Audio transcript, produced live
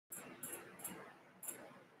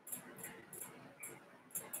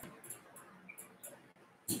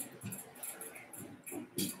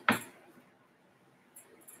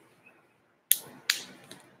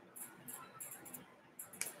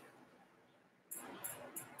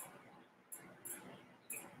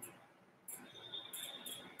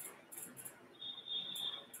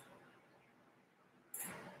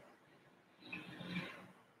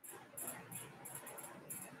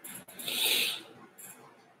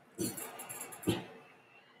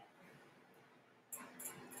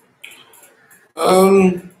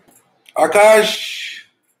आकाश,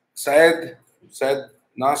 सैद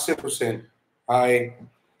नासिर हुसैन, हाय।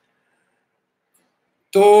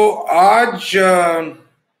 तो आज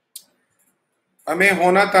हमें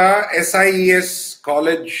होना था SIES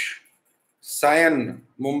कॉलेज सायन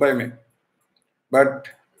मुंबई में, बट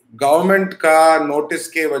गवर्नमेंट का नोटिस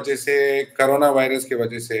के वजह से, कोरोना वायरस के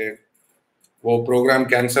वजह से वो प्रोग्राम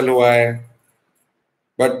कैंसिल हुआ है।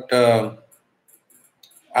 But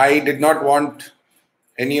I did not want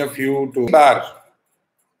any of you to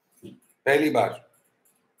पहली बार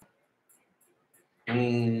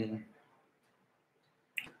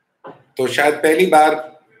तो शायद पहली बार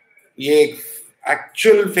ये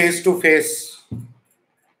actual face to face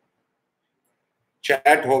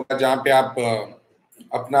chat होगा, जहां पे आप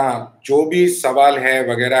अपना जो भी सवाल है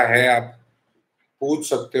वगैरह है आप पूछ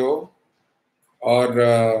सकते हो और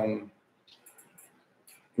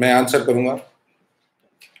मैं आंसर करूंगा।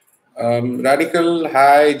 Radical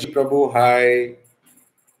hi, ji Prabhu hi,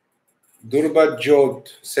 दुर्बजोत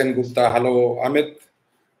Sengupta hello, Amit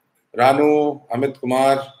Ranu, Amit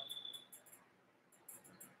Kumar,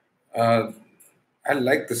 I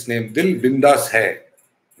like this name, दिल बिंदास है,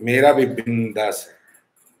 मेरा भी बिंदास है।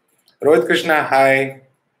 रोहित कृष्णा हाय,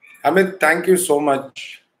 Amit thank you so much.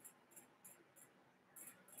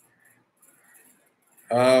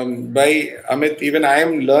 भाई Amit, even I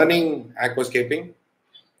am learning aquascaping,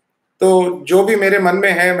 तो जो भी मेरे मन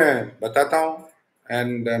में है मैं बताता हूँ,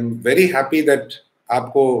 and I am very happy that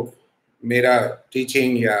आपको मेरा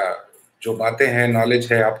टीचिंग या जो बातें हैं,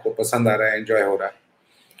 नॉलेज है, आपको पसंद आ रहा है, एंजॉय हो रहा है।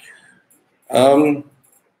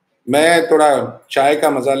 मैं थोड़ा चाय का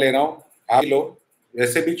मजा ले रहा हूँ, आप लो।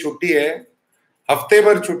 वैसे भी छुट्टी है, हफ्ते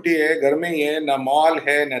भर छुट्टी है, घर में ही है, ना मॉल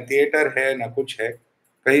है, ना थिएटर है, ना कुछ है,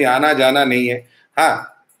 कहीं आना जाना नहीं है। हाँ,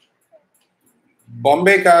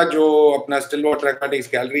 बॉम्बे का जो अपना स्टिल वाटर एक्वाटिक्स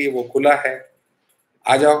गैलरी है वो खुला है,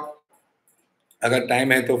 आ जाओ अगर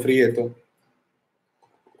टाइम है तो, फ्री है तो।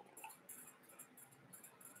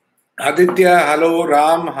 आदित्य हेलो,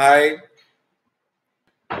 राम हाय।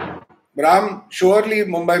 Ram, surely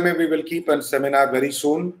Mumbai में we will keep a seminar very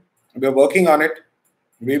soon. We are working on it.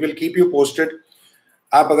 We will keep you posted.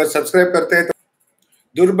 आप अगर सब्सक्राइब करते हैं तो।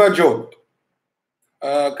 दुर्बजोत,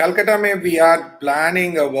 कलकत्ता में we are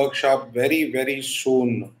planning a workshop very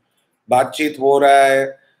soon. बातचीत हो रहा है,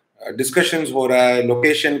 डिस्कशंस हो रहा है,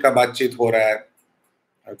 लोकेशन का बातचीत हो रहा है,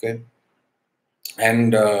 okay?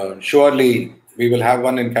 And surely we will have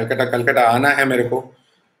one in Calcutta. Calcutta आना है मेरे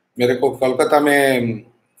को कोलकाता में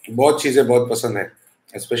बहुत चीज़ें बहुत पसंद है,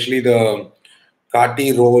 स्पेशली द काटी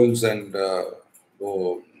रोल्स एंड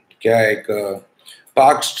वो क्या है, एक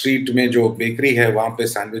पार्क स्ट्रीट में जो बेकरी है वहाँ पे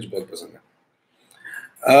सैंडविच बहुत पसंद है।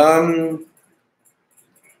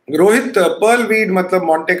 रोहित, पर्ल वीड मतलब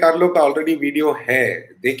मॉन्टे कार्लो का ऑलरेडी वीडियो है,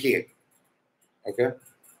 देखिए, ओके।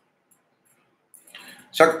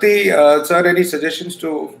 शक्ति sir, any suggestions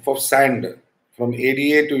to for sand from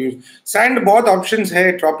ADA to use? Sand बहुत ऑप्शंस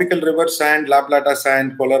है, ट्रॉपिकल रिवर सैंड, ला प्लाटा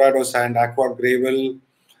sand, Colorado sand, aqua gravel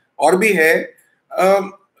और भी है।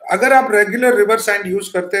 अगर आप रेगुलर रिवर सैंड यूज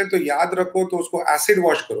करते हैं तो याद रखो, तो उसको एसिड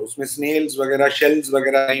वॉश करो, उसमें स्नेल्स वगैरह, शेल्स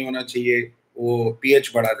वगैरह नहीं होना चाहिए, वो pH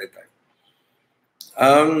बढ़ा देता है।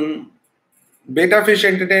 बेटा fish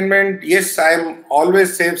entertainment, yes I am always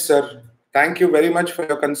safe sir, thank you very much for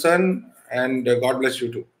your concern and God bless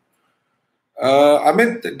you to.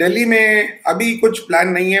 Amit, Delhi में अभी कुछ प्लान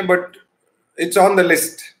नहीं है, but it's on the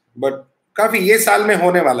list, but काफी ये साल में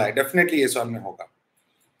होने वाला है, डेफिनेटली ये साल में होगा।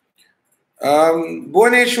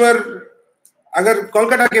 भुवनेश्वर, अगर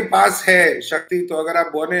कोलकाता के पास है शक्ति, तो अगर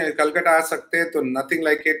आप कलकत्ता आ सकते हैं तो nothing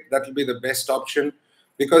like it, that will be the best option,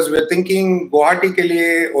 because we are thinking Guwahati के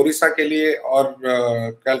लिए, ओडिशा के लिए और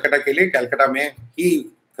कलकत्ता के लिए कलकत्ता में ही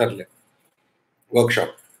कर ले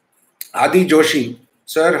वर्कशॉप। आदि Joshi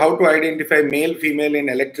sir, how to identify male female in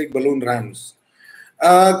electric balloon rams?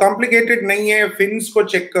 Complicated नहीं है, फिन्स को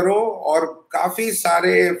चेक करो और काफी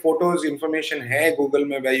सारे फोटोज इंफॉर्मेशन है गूगल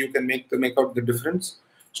में, where you can make out the difference.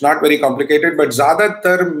 It's not very complicated, but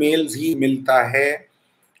ज्यादातर मेल्स ही मिलता है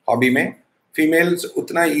हॉबी में, फीमेल्स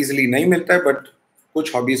उतना इजीली नहीं मिलता है, बट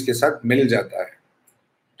कुछ हॉबीज के साथ मिल जाता है।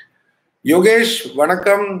 योगेश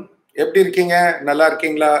वणकम, எப்படி இருக்கீங்க? நல்லா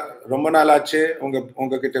இருக்கீங்களா? ரொம்ப நாள் ஆச்சு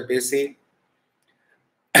உங்ககிட்ட பேசி.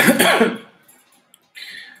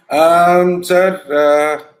 Sir,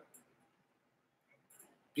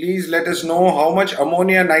 please let us know how much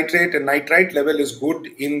ammonia nitrate and nitrite level is good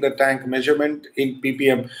in the tank, measurement in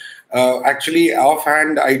ppm. Actually,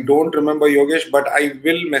 offhand, I don't remember, Yogesh, but I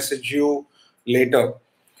will message you later.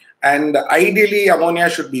 And ideally, ammonia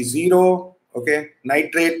should be 0, okay?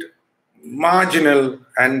 Nitrate, marginal,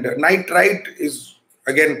 and nitrite is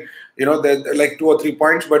again, you know, there are like 2 or 3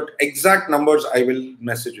 points, but exact numbers I will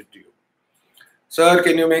message it to you. Sir,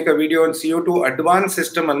 can you make a video on CO2 advanced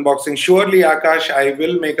system unboxing? Surely, Akash, I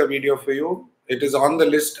will make a video for you. It is on the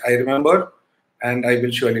list, I remember, and I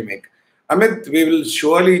will surely make. Amit, we will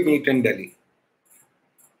surely meet in Delhi.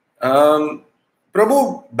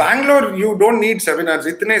 Prabhu, Bangalore, you don't need seminars.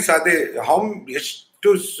 Itne sade,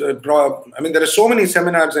 I mean, there are so many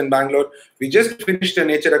seminars in Bangalore. We just finished a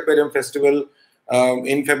Nature Aquarium festival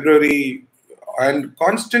in February, and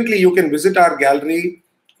constantly you can visit our gallery.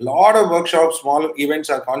 A lot of workshops, small events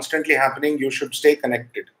are constantly happening. You should stay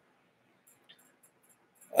connected.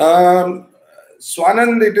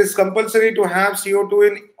 Swanand, it is compulsory to have CO2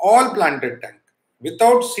 in all planted tanks.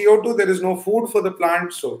 Without CO2, there is no food for the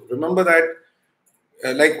plant. So remember that.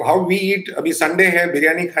 Like how we eat, abhi Sunday hai,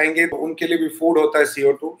 biryani khayenge, to unke liye bhi food hota hai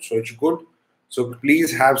CO2, so it's good. So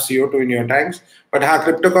please have CO2 in your tanks. But हाँ,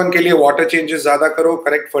 Cryptocon के लिए water changes ज़्यादा करो,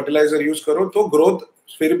 correct fertilizer use करो, तो growth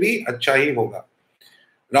फिर भी अच्छा ही होगा.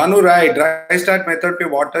 Ranu Rai, dry start method पे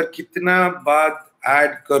water कितना बाद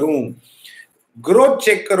add करूँ? Growth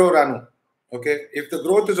check करो Ranu. Okay, if the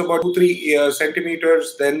growth is about 2-3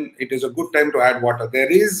 centimeters, then it is a good time to add water.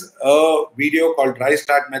 There is a video called Dry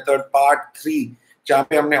Start Method Part 3, जहाँ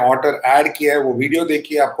पे हमने water add किया है. वो video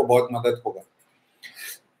देखिए, आपको बहुत मदद होगा.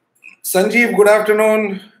 Sanjeev, good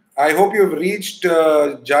afternoon. I hope you've reached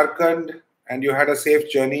Jharkhand and you had a safe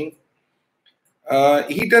journey.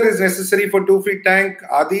 Heater is necessary for 2 feet tank.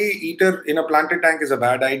 Adi, heater in a planted tank is a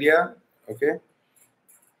bad idea. Okay.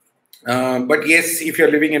 But yes, if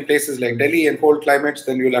you're living in places like Delhi and cold climates,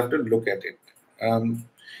 then you'll have to look at it.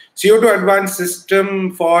 CO2 advanced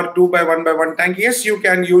system for 2x1x1 tank. Yes, you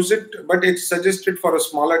can use it, but it's suggested for a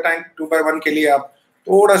smaller tank. 2x1 के लिए आप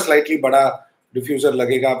थोड़ा slightly बड़ा diffuser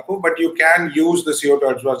लगेगा आपको, but you can use the CO2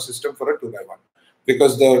 advanced system for a 2x1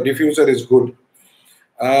 because the diffuser is good.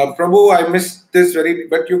 Prabhu, I missed this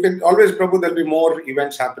but you can always, Prabhu, there'll be more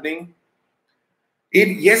events happening.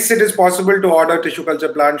 Yes, it is possible to order tissue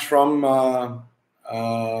culture plants from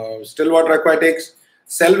Still Water Aquatics.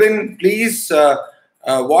 Selvin, please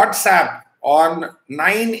WhatsApp on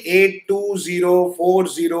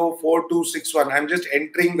 9820404261. I'm just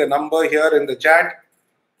entering the number here in the chat.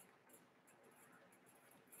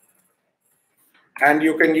 And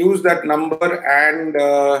you can use that number and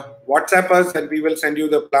WhatsApp us, and we will send you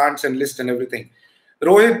the plants and list and everything.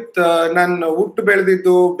 Rohit, ನಾನು ಹುಟ್ಟು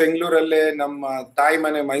ಬೆಳೆದಿದ್ದು ಬೆಂಗಳೂರಲ್ಲೇ, ನಮ್ಮ ತಾಯಿ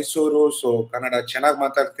ಮನೆ Mysuru, so Kannada ಚೆನ್ನಾಗಿ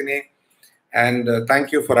ಮಾತಾಡ್ತೀನಿ. And thank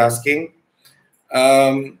you for asking.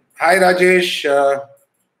 Hi Rajesh.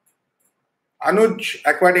 Anuj,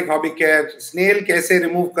 Aquatic Hobby Care. Snail कैसे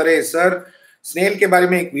remove करे? सर, स्नेल के बारे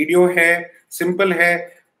में एक वीडियो है, सिंपल है.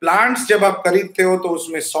 प्लांट्स जब आप खरीदते हो तो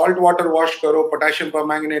उसमें सॉल्ट वाटर वॉश करो, पोटेशियम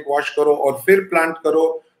परमैंगनेट वॉश करो और फिर प्लांट करो,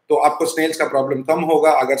 तो आपको स्नेल्स का प्रॉब्लम कम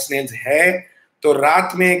होगा. अगर स्नेल्स है तो रात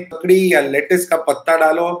में ककड़ी या लेटिस का पत्ता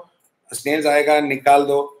डालो, स्नेल्स आएगा, निकाल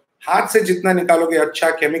दो. हाथ से जितना निकालोगे अच्छा,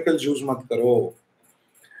 केमिकल यूज मत करो.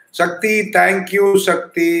 Shakti, thank you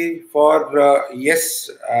Shakti for yes,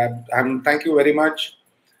 thank you very much.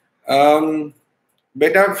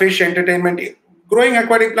 Better fish entertainment. Growing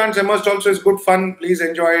aquatic plants immersed also is good fun. Please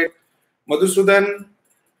enjoy it. Madhusudan,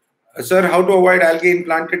 sir, how to avoid algae in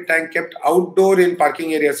planted tank kept outdoor in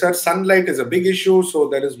parking area? Sir, sunlight is a big issue, so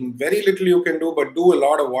there is very little you can do, but do a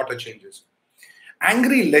lot of water changes.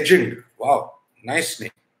 Angry Legend, wow, nice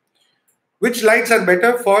name. Which lights are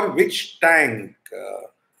better for which tank?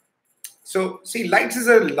 So see, lights is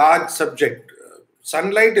a large subject.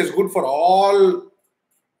 Sunlight is good for all.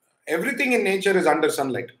 Everything in nature is under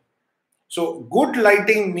sunlight. So good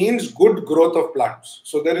lighting means good growth of plants.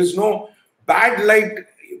 So there is no bad light.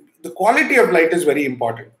 The quality of light is very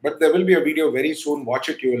important. But there will be a video very soon. Watch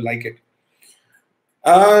it. You will like it.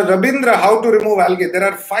 Rabindra, how to remove algae? There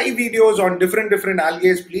are 5 videos on different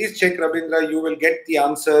algae. Please check, Rabindra. You will get the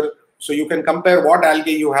answer. So you can compare what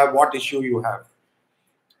algae you have, what issue you have.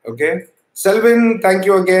 Okay. Selvin, thank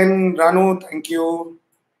you again. Ranu, thank you.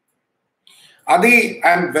 Adi,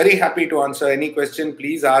 I'm very happy to answer any question.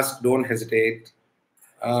 Please ask, don't hesitate.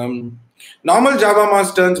 Normal Java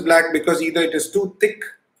moss turns black because either it is too thick,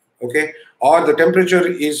 okay, or the temperature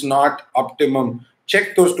is not optimum.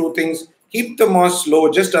 Check those 2 things. Keep the moss low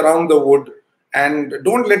just around the wood and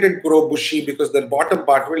don't let it grow bushy because the bottom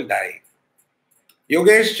part will die.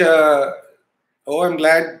 Yogesh, oh, I'm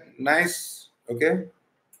glad. Nice. Okay.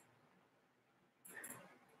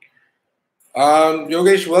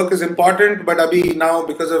 Yogesh, work is important, but abhi now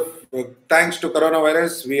because of thanks to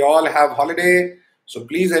coronavirus, we all have holiday. So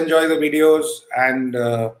please enjoy the videos and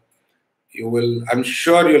you will, I'm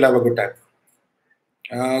sure you'll have a good time.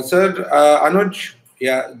 Sir, Anuj,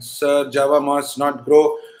 Yeah, sir, Java moss not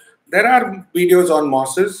grow. There are videos on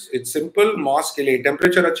mosses. It's simple. Moss के लिए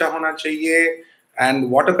temperature अच्छा होना चाहिए and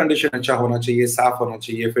water condition अच्छा होना चाहिए, साफ होना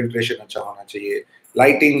चाहिए, filtration अच्छा होना चाहिए.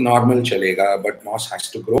 Lighting normal चलेगा, but moss has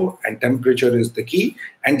to grow and temperature is the key.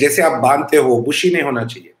 And जैसे आप बांधते हो, bushy नहीं होना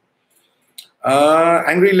चाहिए.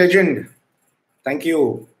 Angry Legend, thank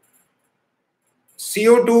you.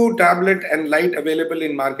 CO2 tablet and light available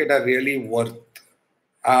in market are really worth.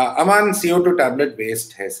 Aman, CO2 tablet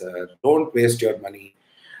waste hai, sir. Don't waste your money.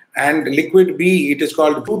 And liquid B, it is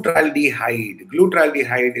called glutaraldehyde.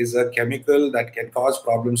 Glutaraldehyde is a chemical that can cause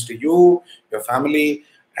problems to you, your family,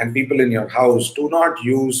 and people in your house. Do not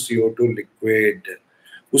use CO2 liquid.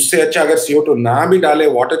 उससे अच्छा अगर CO2 ना भी डाले,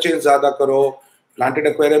 water change ज़्यादा करो, planted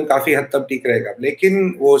aquarium काफी हद तक ठीक रहेगा.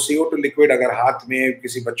 लेकिन वो CO2 लिक्विड अगर हाथ में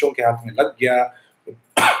किसी बच्चों के हाथ में लग गया तो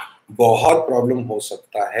बहुत प्रॉब्लम हो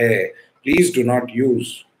सकता है. Please do not use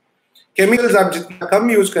chemicals. आप जितना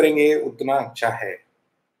कम यूज करेंगे उतना अच्छा है.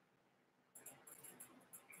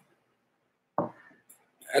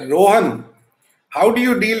 Rohan, how do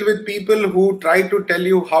you deal with people who try to tell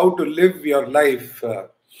you how to live your life?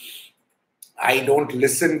 I don't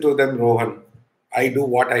listen to them, Rohan. I do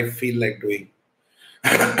what I feel like doing.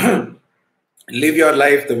 Live your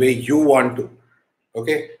life the way you want to.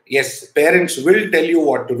 Okay, yes, parents will tell you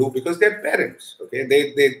what to do because they're parents. Okay,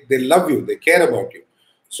 they love you, they care about you,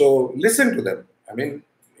 so listen to them. I mean,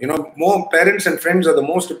 you know, more parents and friends are the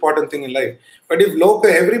most important thing in life. But if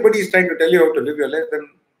everybody is trying to tell you how to live your life, then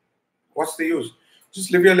what's the use?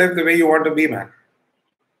 Just live your life the way you want to be, man.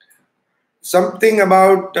 Something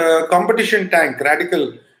about competition tank.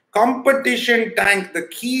 Radical competition tank. The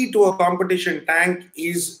key to a competition tank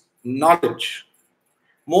is knowledge.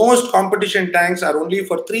 Most competition tanks are only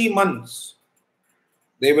for 3 months.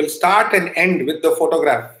 They will start and end with the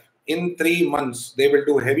photograph in 3 months. They will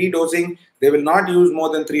do heavy dosing. They will not use more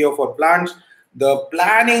than 3 or 4 plants. The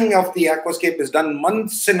planning of the aquascape is done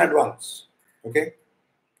months in advance. Okay,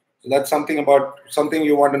 so that's something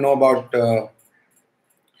you want to know about.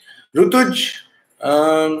 Rutuj,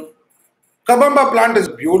 Kabamba plant is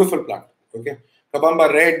a beautiful plant. Okay,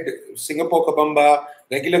 Kabamba red, Singapore Kabamba,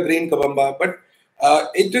 regular green Kabamba, but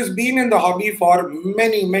it has been in the hobby for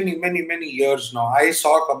many years now. I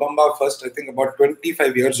saw Kabamba first, I think, about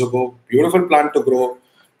 25 years ago. Beautiful plant to grow,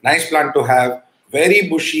 nice plant to have, very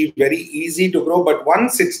bushy, very easy to grow. But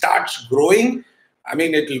once it starts growing, I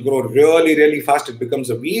mean, it will grow really fast. It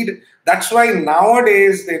becomes a weed. That's why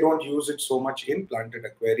nowadays they don't use it so much in planted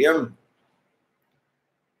aquarium.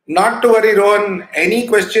 Not to worry, Rohan. Any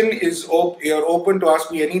question is you're open to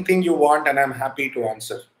ask me anything you want, and I'm happy to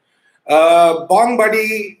answer. Bong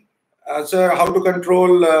Buddy, sir, how to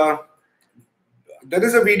control. There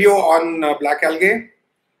is a video on black algae,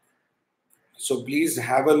 so please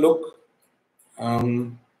have a look.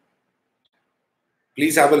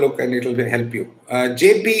 Please have a look, and it will help you.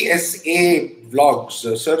 JPSA vlogs,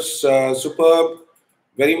 sir, superb.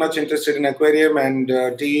 Very much interested in aquarium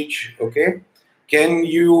and teach. Okay. Can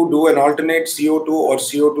you do an alternate CO2 or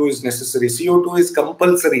CO2 is necessary? CO2 is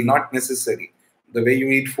compulsory, not necessary. The way you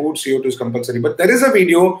eat food, CO2 is compulsory. But there is a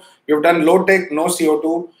video, you've done low tech, no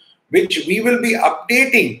CO2, which we will be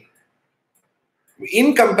updating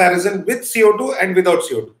in comparison with CO2 and without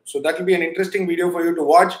CO2. So that will be an interesting video for you to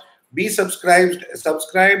watch. Be subscribed,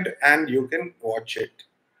 and you can watch it.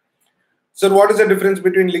 So what is the difference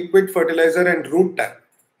between liquid fertilizer and root tab?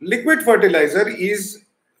 Liquid fertilizer is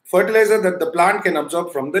fertilizer that the plant can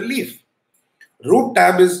absorb from the leaf. Root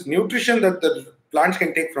tab is nutrition that the plants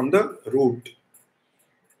can take from the root.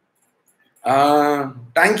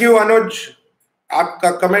 Thank you, Anuj.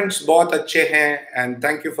 आपका comments बहुत अच्छे हैं and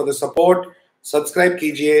thank you for the support. Subscribe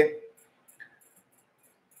कीजिए.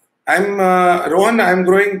 Rohan, I'm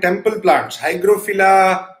growing temple plants.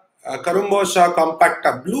 Hygrophila Carumbosa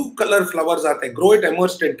compacta. Blue color flowers आते हैं. Grow it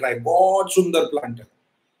immersed and try. बहुत सुंदर plant है.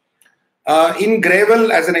 In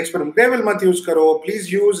gravel as an experiment. Gravel mat use karo.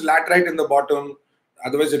 Please use laterite in the bottom.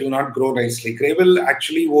 Otherwise it will not grow nicely. Gravel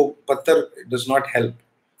actually वो पत्थर does not help.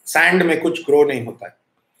 Sand में कुछ grow नहीं होता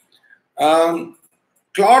है.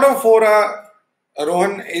 Claudophora,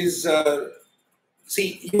 Rohan, is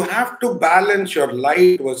see, you have to balance your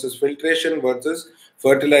light versus filtration versus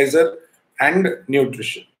fertilizer and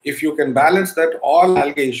nutrition. If you can balance that, all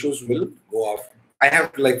algae issues will go off. I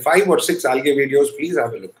have like 5 or 6 algae videos. Please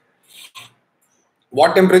have a look.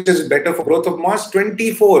 What temperature is better for growth of moss?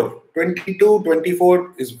 24, 22,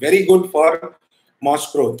 24 is very good for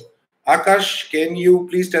moss growth. Akash, can you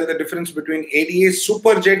please tell the difference between ADA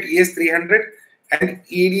Superjet ES300 and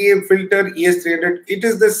EDA filter ES300? It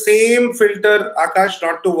is the same filter, Akash,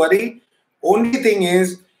 not to worry. Only thing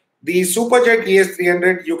is, The Superjet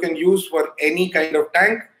ES300 you can use for any kind of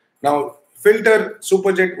tank. Now, filter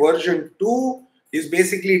Superjet version 2 is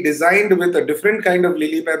basically designed with a different kind of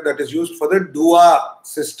lily pad that is used for the Dua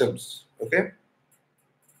systems. Okay.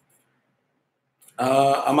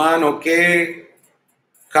 Aman, okay.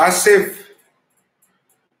 Kasif,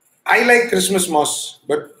 I like Christmas moss,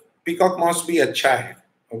 but peacock moss भी अच्छा है.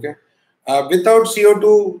 Okay. Without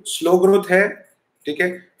CO2 slow growth है. ठीक है.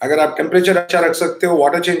 अगर आप temperature अच्छा रख सकते हो,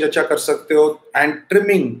 वाटर चेंज अच्छा कर सकते हो, एंड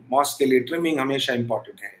ट्रिमिंग, मॉस के लिए ट्रिमिंग हमेशा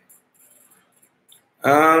इंपॉर्टेंट है.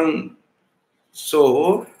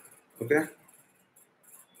 So, okay.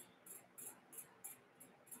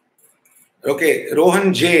 Okay,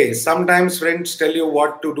 Rohan J. Sometimes friends tell you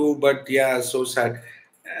what to do, but yeah, so sad.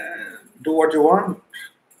 Do what you want.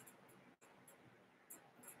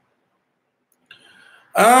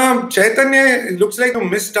 Chaitanya, it looks like you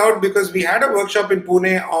missed out because we had a workshop in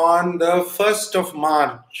Pune on the 1st of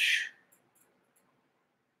March.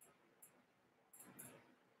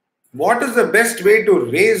 What is the best way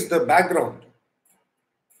to raise the background?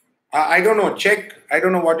 I don't know. Check. I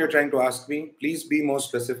don't know what you're trying to ask me. Please be more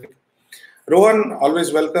specific. Rohan,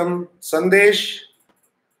 always welcome. Sandesh,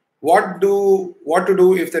 what to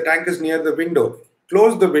do if the tank is near the window?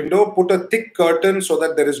 Close the window, put a thick curtain so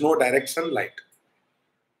that there is no direct sunlight.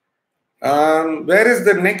 Where is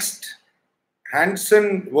the next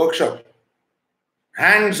hands-on workshop?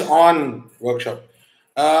 Hands-on workshop.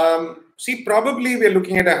 See, probably we're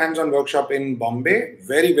looking at a hands-on workshop in Bombay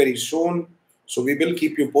very, very soon. So we will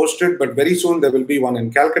keep you posted, but very soon there will be one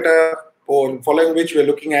in Calcutta, or following which we're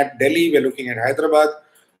looking at Delhi, we're looking at Hyderabad.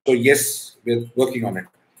 So yes, we're working on it.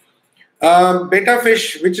 Betta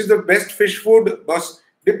fish, which is the best fish food? Boss,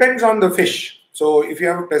 depends on the fish. So if you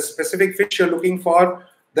have a specific fish you're looking for,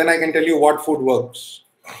 then I can tell you what food works.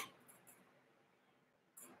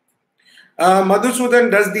 Madhusudan,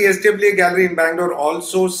 does the SWA gallery in Bangalore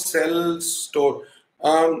also sell store?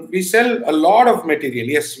 We sell a lot of material.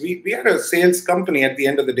 Yes, we are a sales company at the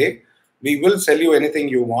end of the day. We will sell you anything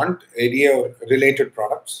you want, ADA or related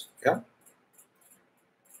products. Yeah.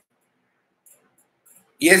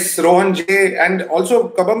 Yes, Rohan J. And also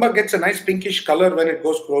Kabamba gets a nice pinkish color when it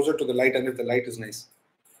goes closer to the light and if the light is nice.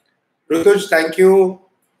 Rutuj, thank you.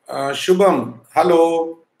 Shubham,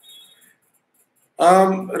 hello.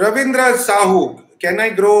 Ravindra Sahu, can I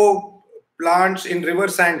grow plants in river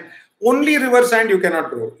sand? Only river sand you cannot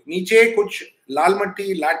grow. Niche kuch lal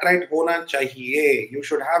matti, laterite hona chahiye. You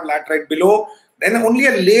should have laterite below. Then only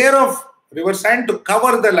a layer of river sand to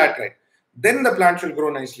cover the laterite. Then the plant will grow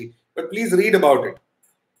nicely. But please read about it.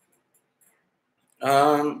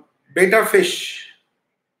 Betta fish.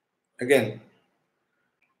 Again.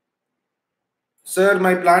 Sir,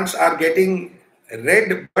 my plants are getting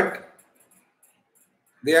red, but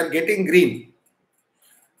they are getting green.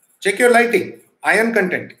 Check your lighting. Iron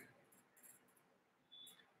content.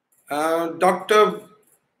 Dr.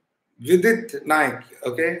 Vidit Naik.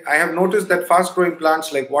 Okay. I have noticed that fast-growing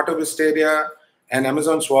plants like water wisteria and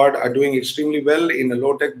Amazon sword are doing extremely well in a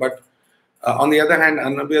low-tech, but on the other hand,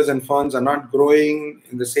 anubias and ferns are not growing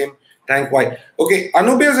in the same tank. Why? Okay,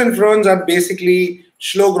 anubias and ferns are basically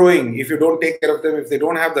slow growing. If you don't take care of them, if they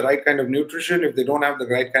don't have the right kind of nutrition, if they don't have the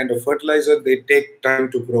right kind of fertilizer, they take time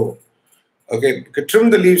to grow. Okay, you could trim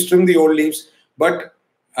the leaves, trim the old leaves. But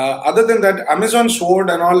other than that, Amazon sword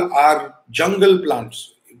and all are jungle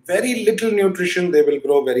plants. Very little nutrition, they will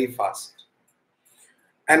grow very fast.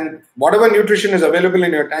 And whatever nutrition is available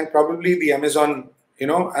in your tank, probably the Amazon,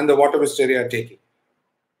 and the water wisteria are taking.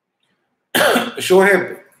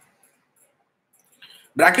 Shoaib,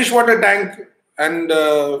 brackish water tank, and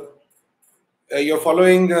you're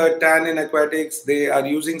following TAN in aquatics. They are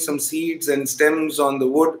using some seeds and stems on the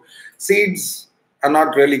wood. Seeds are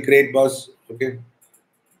not really great, boss. Okay.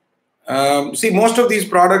 See, most of these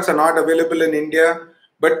products are not available in India,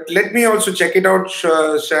 but let me also check it out,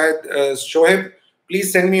 Shoaib.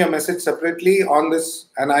 Please send me a message separately on this,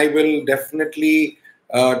 and I will definitely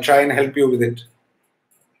try and help you with it.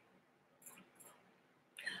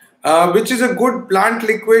 Which is a good plant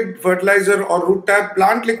liquid fertilizer or root tap?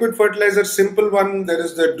 Plant liquid fertilizer, simple one. There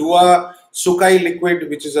is the Dua Sukai liquid,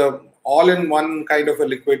 which is a all-in-one kind of a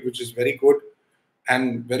liquid, which is very good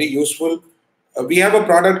and very useful. We have a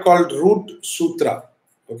product called Root Sutra,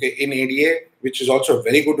 okay, in ADA, which is also a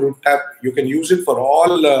very good root tap. You can use it for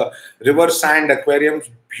all river sand aquariums.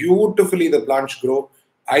 Beautifully, the plants grow.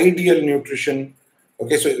 Ideal nutrition.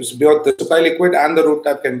 Okay, so it's both the Sukai liquid and the root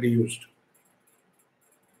tap can be used.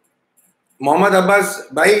 Mohammad Abbas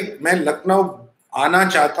भाई, मैं लखनऊ आना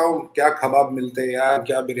चाहता हूँ. क्या कबाब मिलते हैं यार,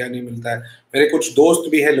 क्या बिरयानी मिलता है. मेरे कुछ दोस्त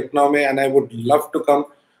भी है लखनऊ में, and I would love to come.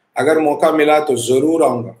 अगर मौका मिला तो जरूर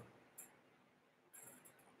आऊंगा.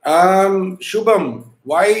 Shubham,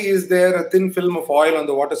 why is there a thin film of oil on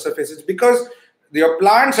the water surface? It's because your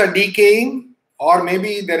plants are decaying, or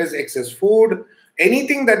maybe there is excess food.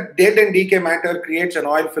 Anything that dead and decay matter creates an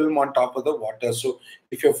oil film on top of the water. So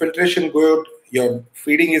if your filtration good, your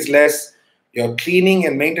feeding is less, your cleaning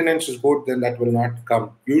and maintenance is good, then that will not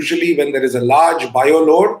come. Usually when there is a large bio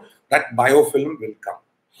load, that biofilm will come.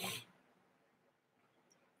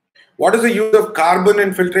 What is the use of carbon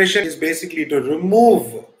in filtration? Is basically to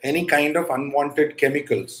remove any kind of unwanted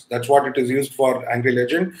chemicals. That's what it is used for, Angry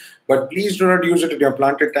Legend. But please do not use it in your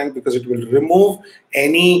planted tank, because it will remove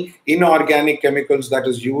any inorganic chemicals that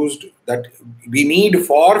is used, that we need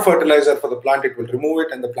for fertilizer for the plant. It will remove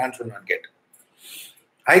it and the plants will not get.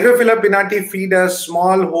 Hygrophila pinnati feed us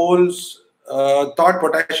small holes, thought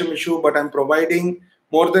potassium issue, but I'm providing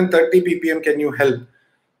more than 30 ppm. Can you help?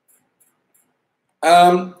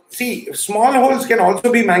 See, small holes can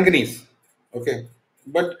also be manganese. Okay,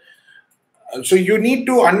 but so you need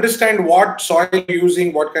to understand what soil you're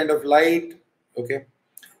using, what kind of light. Okay,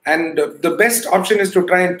 and the best option is to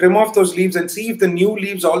try and trim off those leaves and see if the new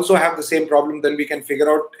leaves also have the same problem. Then we can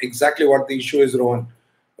figure out exactly what the issue is, Rohan.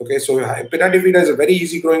 Okay, so Pinnatifida is a very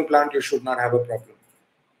easy growing plant. You should not have a problem.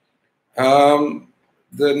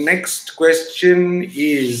 The next question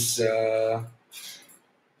is.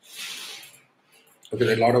 Okay,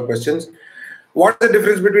 there are a lot of questions. What is the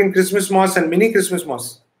difference between Christmas moss and mini Christmas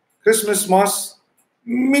moss? Christmas moss,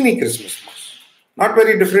 mini Christmas moss. Not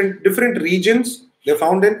very different. Different regions they're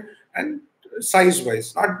found in, and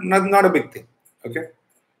size-wise, not a big thing. Okay.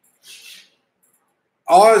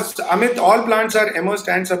 Amit, all plants are immersed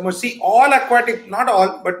and submerged. See, all aquatic, not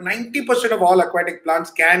all, but 90% of all aquatic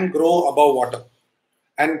plants can grow above water.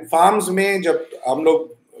 And farms mein, jab hum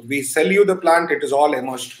log we sell you the plant, it is all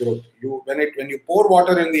immersed growth. When you pour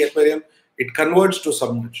water in the aquarium, it converts to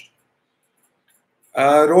submerged.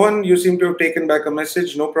 Rohan, you seem to have taken back a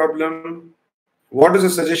message. No problem. What is a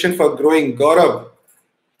suggestion for growing, Gaurav?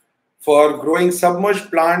 For growing submerged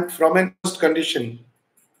plant from an immersed condition?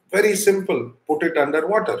 Very simple. Put it under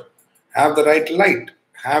water. Have the right light.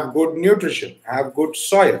 Have good nutrition. Have good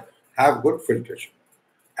soil. Have good filtration.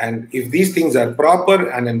 And if these things are proper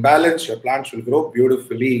and in balance, your plants will grow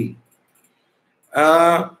beautifully.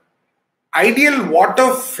 Ideal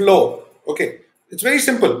water flow. Okay, it's very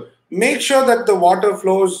simple. Make sure that the water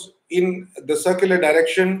flows in the circular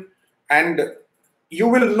direction, and you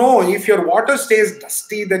will know if your water stays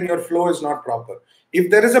dusty, then your flow is not proper. If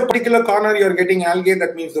there is a particular corner you're getting algae,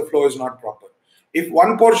 that means the flow is not proper. If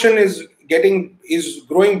one portion is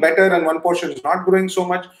growing better and one portion is not growing so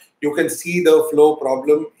much, you can see the flow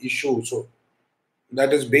problem issue. So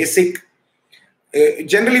that is basic.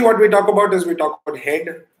 Generally, what we talk about is we talk about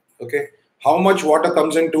head. Okay, how much water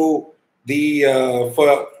comes into the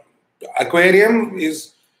for aquarium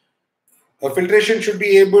is filtration should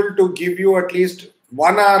be able to give you at least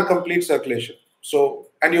 1 hour complete circulation. So,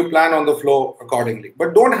 and you plan on the flow accordingly,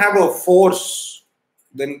 but don't have a force.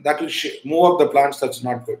 Then that will move up the plants. That's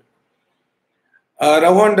not good.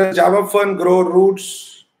 Ravan, does Java fern grow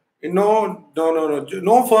roots?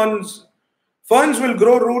 No ferns. Ferns will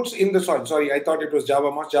grow roots in the soil. Sorry, I thought it was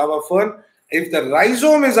Java moss. Java fern. If the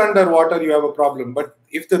rhizome is underwater, you have a problem. But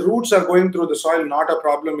if the roots are going through the soil, not a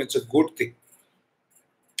problem. It's a good thing.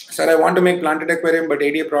 Sir, I want to make planted aquarium, but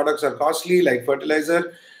ADA products are costly, like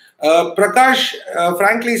fertilizer. Prakash,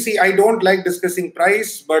 frankly, see, I don't like discussing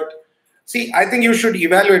price, but see, I think you should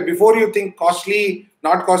evaluate before you think costly,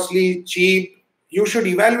 not costly, cheap. You should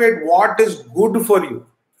evaluate what is good for you,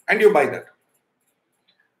 and you buy that.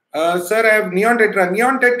 Sir, I have neon tetra.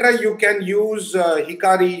 Neon tetra, you can use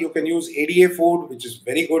Hikari, you can use ADA food, which is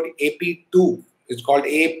very good. AP2, it's called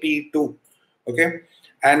AP2. Okay,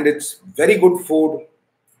 and it's very good food.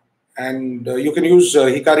 And you can use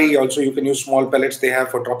Hikari also. You can use small pellets they have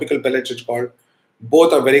for tropical pellets. It's called.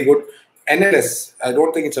 Both are very good. NLS, I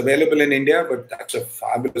don't think it's available in India, but that's a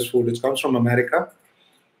fabulous food. It comes from America.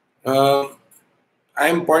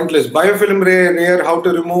 I'm pointless. Biofilm rare. How to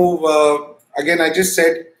remove? Again, I just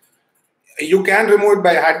said you can remove it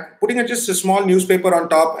by putting just a small newspaper on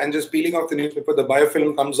top and just peeling off the newspaper. The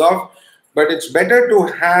biofilm comes off, but it's better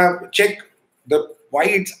to check why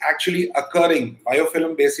it's actually occurring.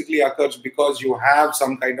 Biofilm basically occurs because you have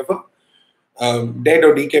some kind of a dead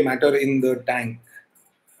or decay matter in the tank.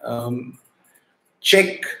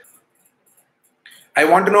 Check. I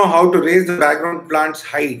want to know how to raise the background plant's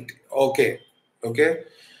height. Okay.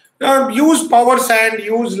 Use power sand,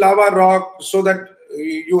 use lava rock, so that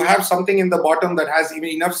you have something in the bottom that has even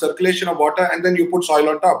enough circulation of water, and then you put soil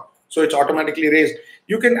on top. so it's automatically raised.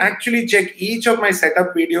 You can actually check each of my setup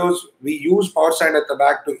videos. We use power sand at the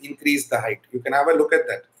back to increase the height. You can have a look at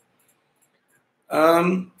that.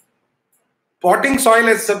 Potting soil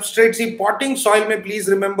as substrate. See, potting soil may please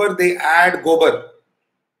remember they add gobar,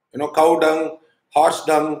 cow dung, horse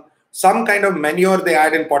dung, some kind of manure they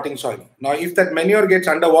add in potting soil. Now, if that manure gets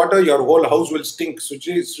underwater, your whole house will stink. So,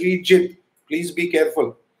 Srijit, please be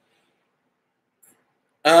careful.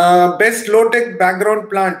 Best low-tech background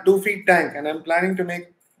plant, 2 feet tank, and I'm planning to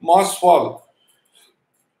make moss fall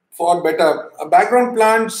for better. Background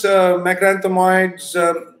plants, macranthomoids,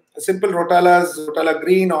 simple rotalas, rotala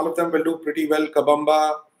green, all of them will do pretty well.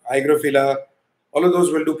 Kabamba, hygrophila, all of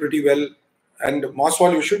those will do pretty well. And moss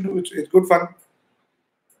fall you should do, it's good fun.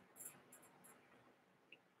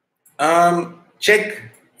 Check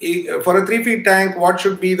for a 3 feet tank, what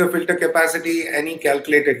should be the filter capacity, any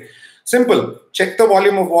calculated. Simple, check the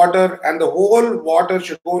volume of water and the whole water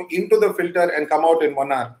should go into the filter and come out in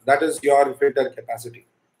 1 hour. That is your filter capacity.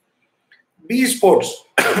 Bee sports.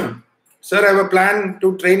 Sir, I have a plan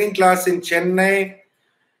to training class in Chennai.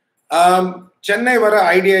 Chennai vara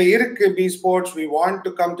idea irukku bee sports. We want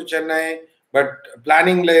to come to Chennai, but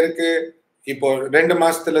planning la irukku. Ipo 2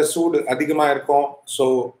 மாசத்துல சூடு அதிகமா இருக்கும். So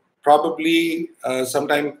probably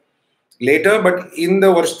sometime later, but இந்த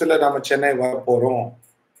வருஷத்துல நாம சென்னை வர போறோம்.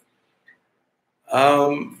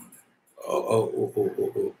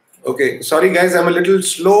 Okay, sorry guys, I'm a little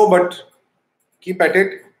slow, but keep at it.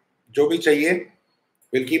 Jo bhi chahiye,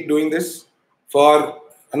 we'll keep doing this for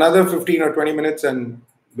another 15 or 20 minutes and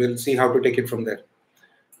we'll see how to take it from there.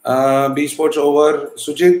 Bee sports over.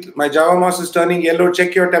 Sujit, my Java moss is turning yellow.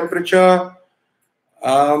 Check your temperature.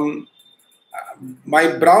 My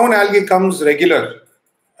brown algae comes regular.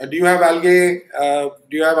 Do you have algae?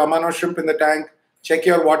 Do you have amano shrimp in the tank? Check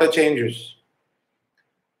your water changes.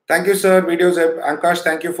 Thank you, sir. Videos. Ankash,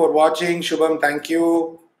 thank you for watching. Shubham, thank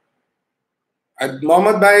you.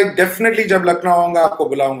 Mohammed bhai, definitely jab Lucknow aunga, aapko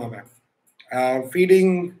bulaunga main. Feeding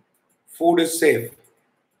food is safe.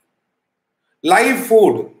 Live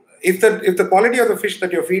food. If the quality of the fish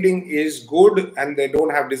that you're feeding is good and they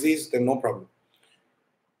don't have disease, then no problem.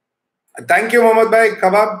 Thank you, Mohammed bhai.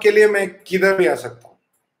 Kebab ke liye main kidhar bhi aa sakta hu.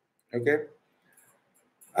 Okay.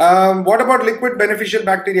 What about liquid beneficial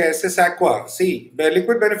bacteria, SS aqua? See, the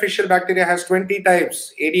liquid beneficial bacteria has 20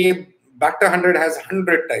 types. ADA Bacter 100 has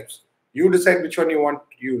 100 types. You decide which one you want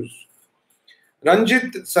to use.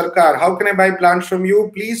 Ranjit Sarkar, how can I buy plants from you?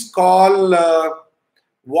 Please call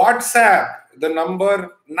WhatsApp the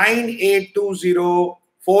number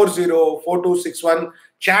 9820404261.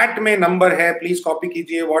 Chat mein number hai, please copy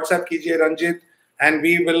kijiye, WhatsApp kijiye Ranjit, and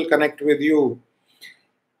we will connect with you.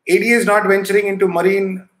 ADA is not venturing into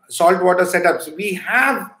marine saltwater setups. We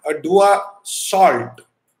have a Dua salt,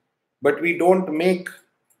 but we don't make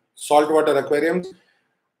saltwater aquariums.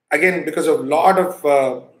 Again, because of a lot of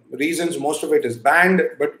reasons, most of it is banned,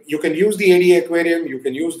 but you can use the ADA aquarium, you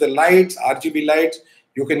can use the lights, RGB lights,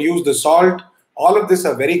 you can use the salt. All of this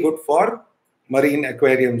are very good for marine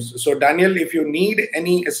aquariums. So Daniel, if you need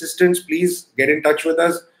any assistance, please get in touch with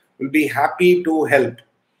us. We'll be happy to help.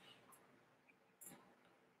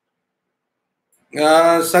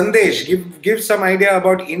 Sandesh, give some idea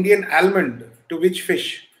about Indian almond. To which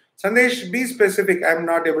fish? Sandesh, be specific. I'm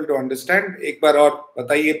not able to understand. Ek bar aur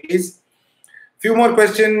bataiye, please. Few more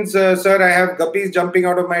questions. Sir, I have guppies jumping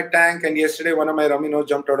out of my tank, and yesterday one of my raminos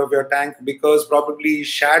jumped out of your tank because probably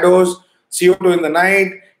shadows, CO2 in the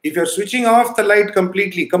night. If you're switching off the light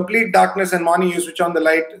completely, complete darkness, and morning you switch on the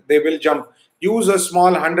light, they will jump. Use a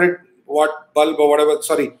small 100-watt bulb or whatever.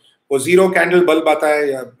 Sorry, वो 0 candle bulb आता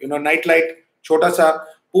है, night light. छोटा सा,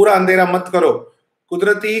 पूरा अंधेरा मत करो.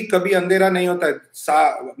 कुदरती कभी अंधेरा नहीं होता है.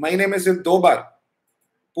 महीने में सिर्फ 2 बार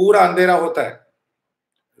पूरा अंधेरा होता है.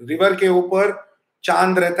 रिवर के ऊपर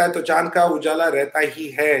चांद रहता है तो चांद का उजाला रहता ही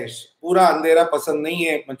है. पूरा अंधेरा पसंद नहीं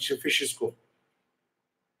है फिशेस को.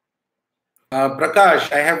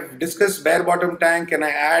 Prakash, I have discussed bare bottom tank. Can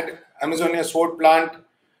I add Amazonia sword plant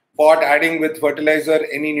pot adding with fertilizer,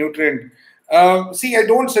 any nutrient? See, I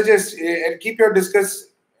don't suggest. Keep your discuss.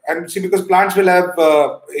 And see, because plants will have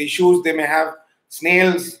issues, they may have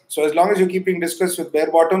snails. So as long as you're keeping discuss with bare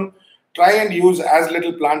bottom, try and use as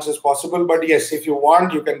little plants as possible. But yes, if you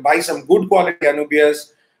want, you can buy some good quality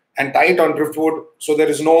anubias and tie it on driftwood, so there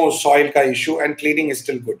is no soil ka issue and cleaning is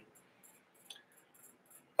still good.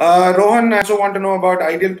 Rohan, I also want to know about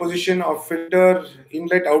ideal position of filter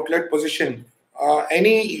inlet outlet position.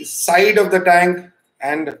 Any side of the tank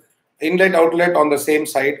and inlet outlet on the same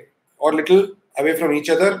side or little away from each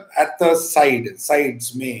other at the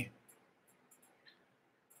sides may.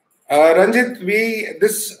 Ranjit,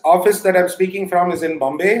 this office that I'm speaking from is in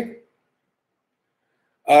Bombay.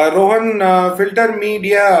 Rohan, filter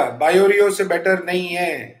media बायोरियो से better नहीं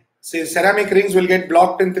है. Ceramic rings will get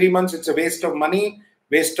blocked in 3 months. It's a waste of money,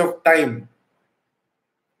 waste of time.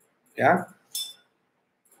 Yeah.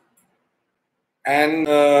 And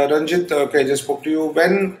Ranjit, okay, I just spoke to you.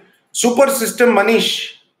 When super system,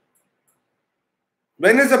 Manish,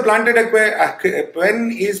 when is the planted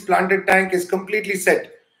tank is completely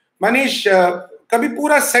set? Manish, कभी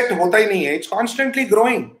पूरा set होता ही नहीं है. It's constantly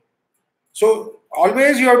growing. So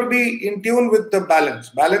always you have to be in tune with the balance.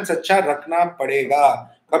 Balance अच्छा रखना पड़ेगा.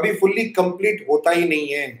 कभी fully complete होता ही नहीं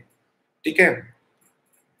है. ठीक है?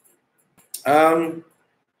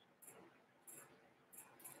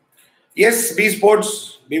 Yes, B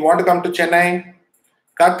Sports, we want to come to Chennai.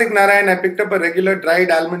 Karthik Narayan, I picked up a regular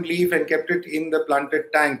dried almond leaf and kept it in the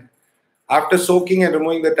planted tank. After soaking and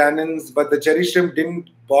removing the tannins, but the cherry shrimp didn't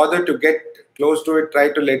bother to get close to it, try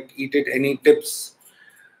to eat it. Any tips?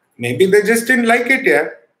 Maybe they just didn't like it, yeah.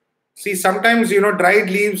 See, sometimes, dried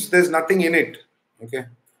leaves, there's nothing in it, okay?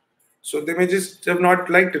 So they may just have not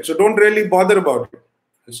liked it. So don't really bother about it.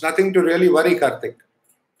 It's nothing to really worry, Karthik.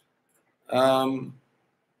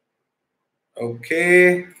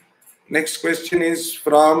 Okay. Next question is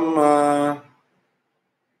from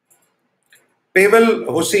Pavel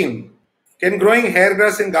Hossein. Can growing hair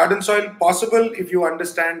grass in garden soil possible if you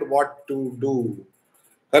understand what to do?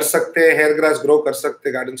 कर सकते हैं hair grass grow कर सकते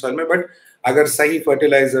हैं garden soil में, but अगर सही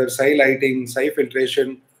fertilizer, सही lighting, सही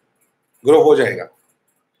filtration, grow हो जाएगा.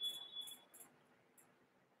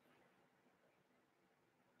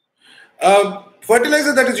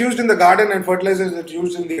 Fertilizer that is used in the garden and fertilizers that is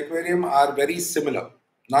used in the aquarium are very similar,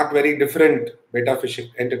 not very different. Beta fish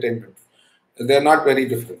entertainment, they are not very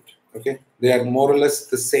different. Okay, they are more or less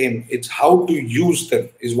the same. It's how to use them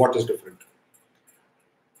is what is different.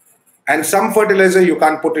 And some fertilizer you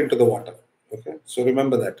can't put into the water. Okay, so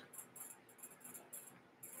remember that.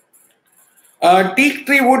 Teak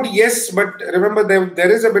tree wood, yes, but remember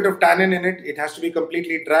there is a bit of tannin in it. It has to be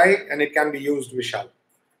completely dry and it can be used, Vishal.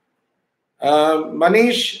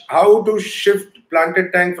 Manish, how to shift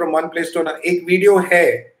planted tank from one place to another? एक video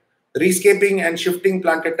है rescaping and shifting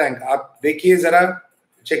planted tank. आप देखिए जरा,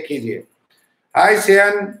 check कीजिए. Hi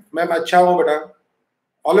Sian, मैं अच्छा हूँ बेटा.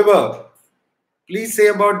 Oliver, please say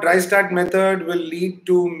about dry start method will lead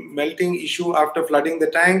to melting issue after flooding the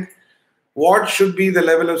tank. What should be the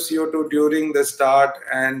level of CO2 during the start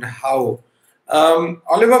and how?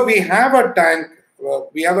 Oliver, we have a tank.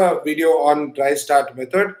 We have a video on dry start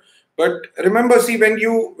method. But remember, see, when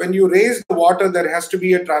you raise the water, there has to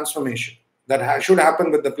be a transformation that should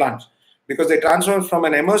happen with the plants because they transform from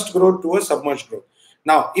an immersed growth to a submerged growth.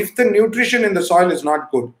 Now, if the nutrition in the soil is not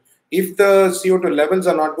good, if the CO2 levels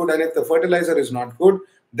are not good, and if the fertilizer is not good,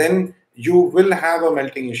 then you will have a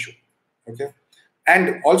melting issue. Okay.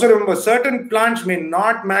 And also remember, certain plants may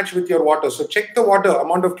not match with your water. So check the water,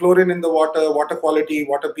 amount of chlorine in the water, water quality,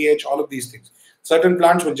 water pH, all of these things. Certain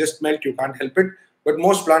plants will just melt, you can't help it, but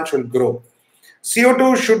most plants will grow.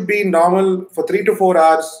 CO2 should be normal for 3 to 4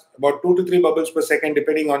 hours, about 2 to 3 bubbles per second,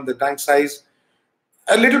 depending on the tank size.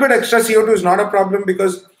 A little bit extra CO2 is not a problem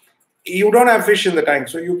because you don't have fish in the tank.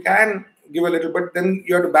 So you can give a little bit, then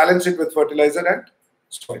you have to balance it with fertilizer and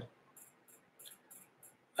soil.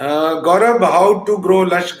 Gaurav, how to grow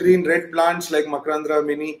lush green red plants like Makrandra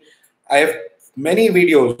Mini. I have many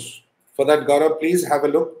videos for that, Gaurav. Please have a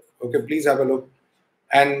look. Okay, please have a look.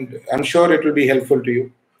 And I'm sure it will be helpful to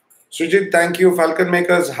you. Sujit, thank you. Falcon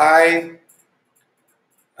Makers, hi.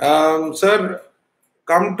 Sir,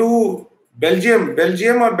 come to Belgium.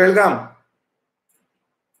 Belgium or Belgium?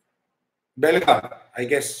 Belgium, I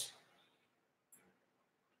guess.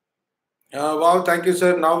 Wow, thank you,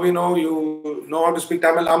 sir. Now we know you know how to speak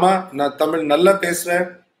Tamil. Ama, na Tamil nalla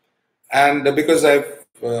pesve, and because I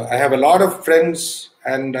have a lot of friends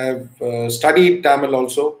and I've studied Tamil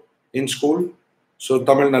also in school, so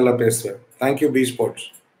Tamil nalla pesve. Thank you, B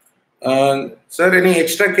Sports. Sir, any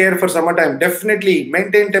extra care for summertime? Definitely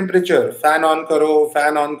maintain temperature. Fan on karo,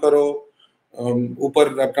 fan on karo.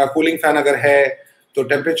 ऊपर अपना cooling fan अगर है तो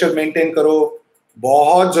temperature maintain करो.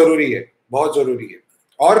 बहुत जरूरी है, बहुत जरूरी है.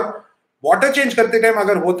 और वाटर चेंज करते टाइम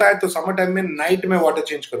अगर होता है तो समर टाइम में नाइट में वाटर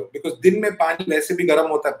चेंज करो, बिकॉज दिन में पानी वैसे भी गर्म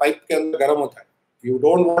होता है, पाइप के अंदर गर्म होता है. You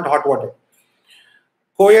don't want hot water.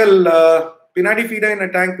 Coil, पिनाडी feeder in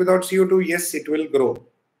a tank without CO2, yes it will grow.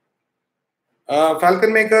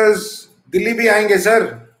 Falcon makers, Delhi भी आएंगे सर,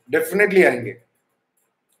 डेफिनेटली आएंगे.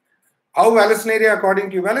 How Vallisneria according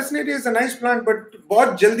to you? Vallisneria is a nice plant, but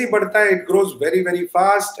बहुत जल्दी बढ़ता है. It grows very very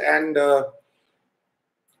fast and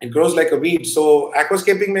it grows like a weed. So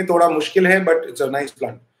aquascaping में थोड़ा मुश्किल है, but it's a nice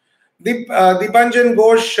plant. Dipanjan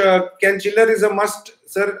Ghosh, can chiller is a must,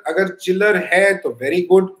 sir? अगर chiller है तो very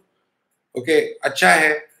good. Okay, अच्छा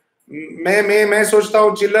है. मैं सोचता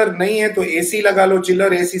हूँ चिलर नहीं है तो एसी लगा लो.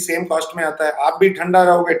 चिलर एसी सेम कॉस्ट में आता है. आप भी ठंडा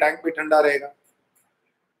रहोगे, टैंक भी ठंडा रहेगा.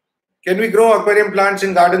 Can we grow aquarium plants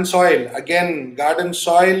in garden soil? Again, garden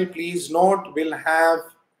soil, please note, will have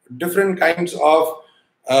different kinds of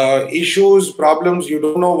issues, problems. You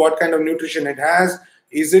don't know what kind of nutrition it has.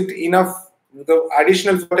 Is it enough? The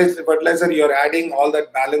additional fertilizer you're adding, all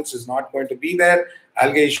that balance is not going to be there.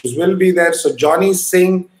 Algae issues will be there. So Johnny is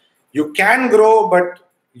saying you can grow, but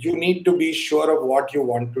you need to be sure of what you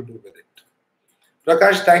want to do with it.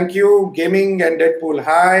 Prakash, thank you. Gaming and Deadpool,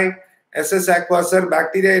 hi. SS Aqua, sir,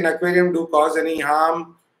 bacteria in aquarium do cause any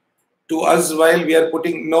harm to us while we are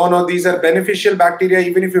putting... No, these are beneficial bacteria.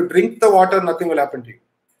 Even if you drink the water, nothing will happen to you.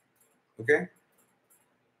 Okay.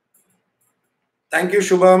 Thank you,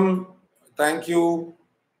 Shubham. Thank you.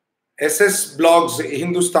 SS Blogs,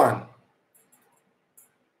 Hindustan.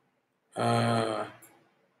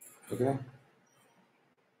 Okay.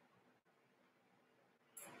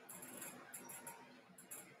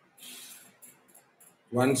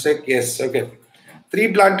 One sec. Yes. Okay.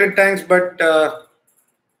 3 planted tanks, but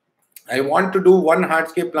I want to do 1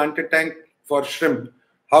 hardscape planted tank for shrimp.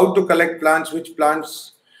 How to collect plants? Which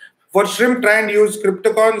plants? For shrimp, try and use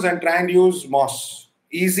cryptocons and try and use moss.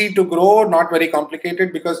 Easy to grow, not very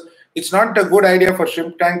complicated, because it's not a good idea for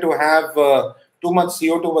shrimp tank to have too much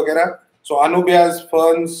CO2 vagera. So anubias,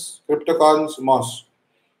 ferns, cryptocons, moss.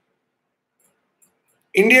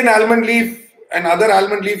 Indian almond leaf and other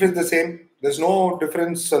almond leaf is the same. There's no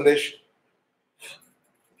difference, Sandesh.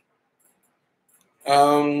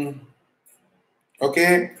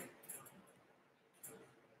 Okay.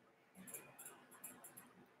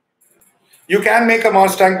 You can make a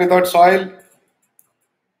moss tank without soil.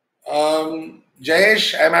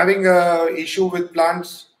 Jayesh, I'm having an issue with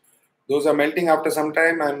plants. Those are melting after some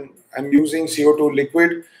time. I'm using CO2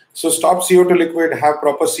 liquid. So stop CO2 liquid, have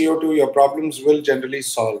proper CO2. Your problems will generally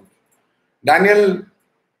solve. Daniel,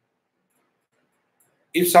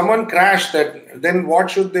 if someone crashed that, then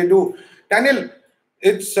what should they do? Daniel,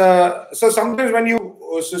 it's so sometimes when you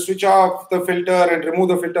switch off the filter and remove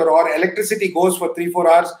the filter, or electricity goes for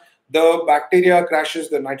 3-4 hours, the bacteria crashes,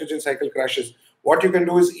 the nitrogen cycle crashes. What you can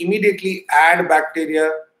do is immediately add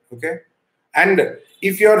bacteria. Okay. And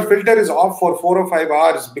if your filter is off for 4 or 5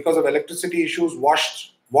 hours because of electricity issues,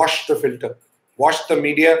 wash the filter, wash the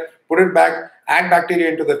media, put it back, add bacteria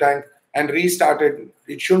into the tank and restart it.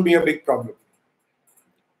 It shouldn't be a big problem.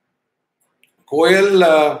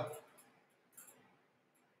 Koel,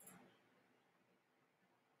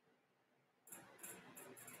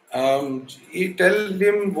 tell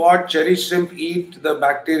him what cherry shrimp eat, the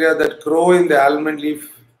bacteria that grow in the almond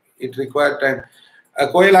leaf. It required time.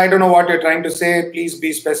 Koel, I don't know what you're trying to say. Please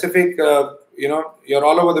be specific. You're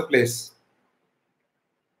all over the place.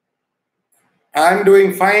 I'm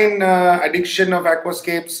doing fine. Addiction of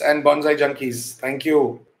aquascapes and bonsai junkies. Thank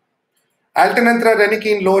you. Alternanthera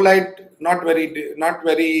renicky low light, not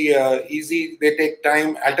very easy. They take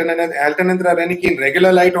time. Alternanthera renicky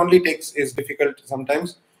regular light only is difficult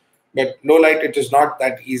sometimes, but low light it is not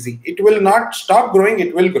that easy. It will not stop growing.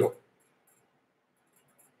 It will grow.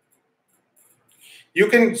 You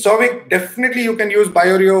can Sovic, definitely you can use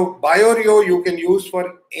Biorio. Biorio you can use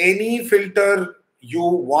for any filter you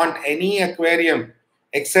want, any aquarium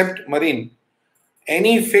except marine,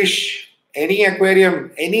 any fish, any aquarium,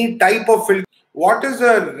 any type of filter. What is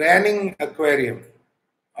a ranning aquarium?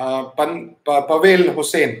 Pavel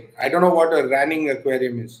Hussain. I don't know what a ranning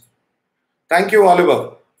aquarium is. Thank you,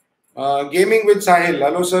 Oliver. Gaming with Sahil.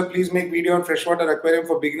 Hello, sir. Please make video on freshwater aquarium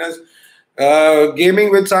for beginners.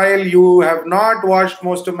 Gaming with Sahil, you have not watched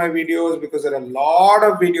most of my videos because there are a lot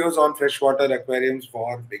of videos on freshwater aquariums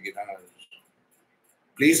for beginners.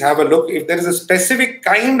 Please have a look. If there is a specific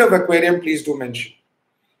kind of aquarium, please do mention.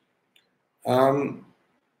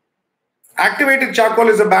 Activated charcoal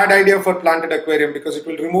is a bad idea for planted aquarium because it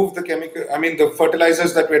will remove the the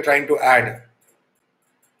fertilizers that we're trying to add.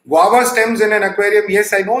 Guava stems in an aquarium.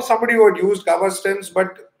 Yes, I know somebody who had used guava stems,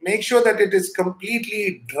 but make sure that it is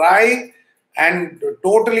completely dry and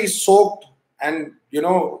totally soaked and,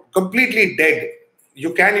 completely dead.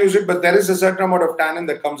 You can use it, but there is a certain amount of tannin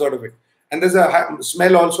that comes out of it. And there's a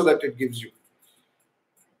smell also that it gives you.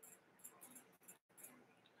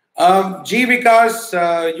 G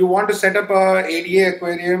Vikas, you want to set up a ADA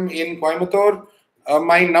aquarium in Coimbatore?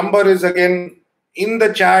 My number is again in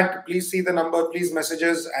the chat. Please see the number, please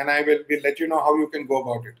messages, and I will let you know how you can go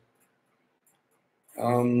about it.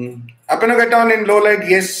 Apenogeton in low light,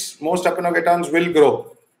 yes, most apenogetons will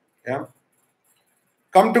grow. Yeah.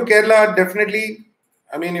 Come to Kerala, definitely.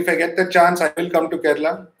 I mean, if I get the chance, I will come to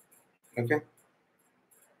Kerala. Okay.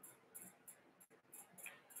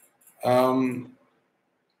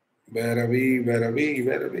 Where are we? Where are we?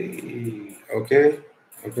 Where are we? Okay.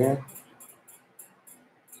 Okay.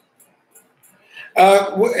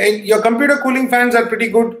 Your computer cooling fans are pretty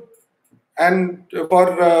good. And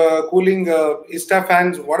for cooling ISTA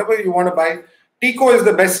fans, whatever you want to buy, Tico is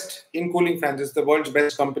the best in cooling fans. It's the world's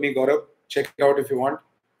best company, Gaurav. Check it out if you want.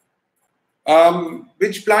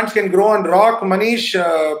 Which plants can grow on rock? Manish,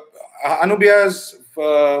 anubias,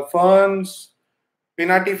 ferns,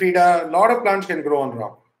 Pinnatifida, a lot of plants can grow on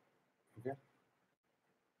rock. Okay.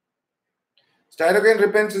 Styrogaine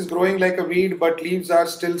repens is growing like a weed, but leaves are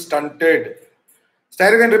still stunted.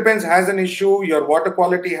 Styrogaine repens has an issue. Your water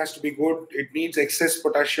quality has to be good. It needs excess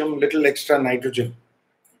potassium, little extra nitrogen.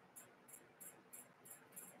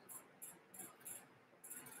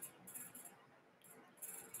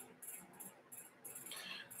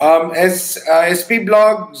 SP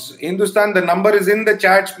Blogs, Hindustan, the number is in the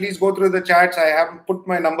chats. Please go through the chats. I haven't put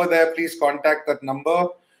my number there. Please contact that number.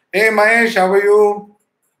 Hey, Mahesh, how are you?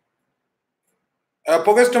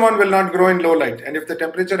 Pogastomon will not grow in low light. And if the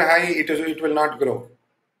temperature high, it will not grow.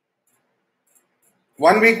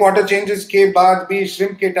 1 week water changes के बाद भी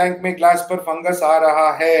shrimp के tank में glass पर fungus आ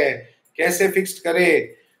रहा है, कैसे fix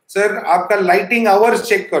करें? सर, आपका लाइटिंग आवर्स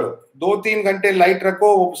चेक करो. 2-3 घंटे लाइट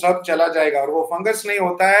रखो, वो सब चला जाएगा. और वो फंगस नहीं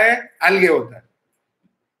होता है, एल्गे होता है.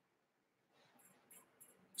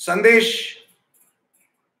 संदेश,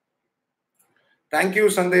 thank you,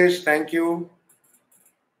 Sandesh. Thank you.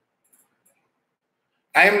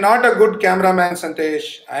 I am not a good cameraman,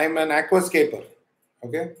 Sandesh. I am an aquascaper.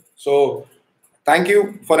 Okay. So, thank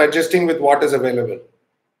you for adjusting with what is available.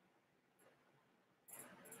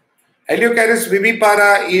 Heliocharis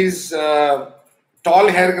vivipara is tall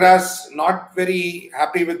hair grass, not very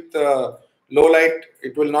happy with low light.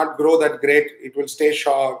 It will not grow that great. It will stay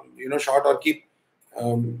short, short or keep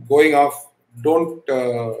going off. Don't,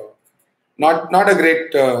 not a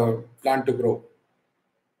great plant to grow.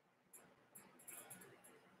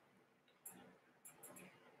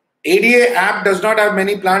 ADA app does not have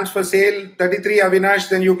many plants for sale. 33 Avinash,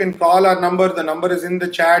 then you can call our number. The number is in the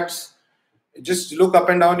chats. Just look up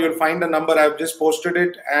and down. You'll find the number. I've just posted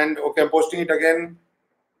it. And okay, I'm posting it again.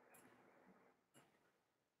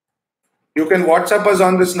 You can WhatsApp us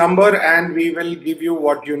on this number and we will give you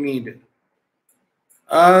what you need.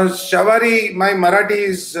 Shavari, my Marathi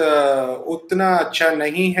is utna acha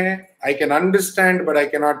nahi hai. I can understand, but I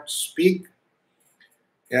cannot speak.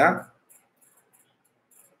 Yeah.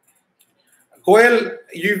 Koel,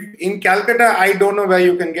 in Calcutta, I don't know where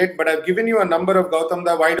you can get, but I've given you a number of Gautam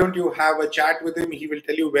Da. Why don't you have a chat with him? He will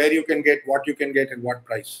tell you where you can get, what you can get, and what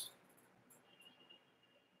price.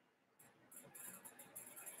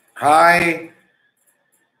 Hi.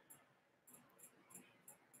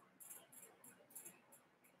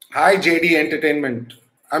 Hi, JD Entertainment.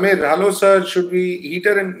 Amir, hello, sir. Should we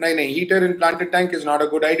heater in planted tank is not a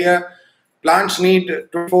good idea. Plants need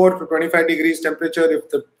 24 to 25 degrees temperature. If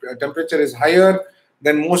the temperature is higher,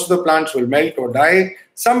 then most of the plants will melt or die.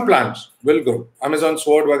 Some plants will grow. Amazon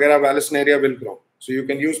sword, vagera, Vallisneria will grow. So you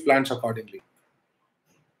can use plants accordingly.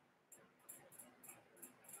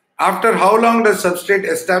 After how long does substrate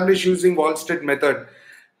establish using Wallstead method?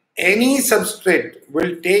 Any substrate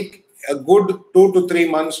will take a good 2 to 3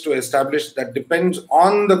 months to establish. That depends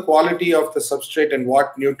on the quality of the substrate and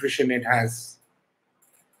what nutrition it has.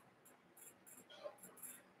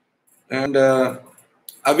 And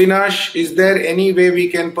Avinash, is there any way we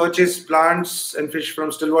can purchase plants and fish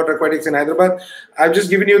from Still Water Aquatics in Hyderabad? I've just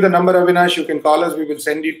given you the number, Avinash. You can call us. We will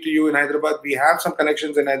send it to you in Hyderabad. We have some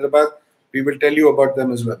connections in Hyderabad. We will tell you about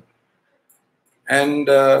them as well. And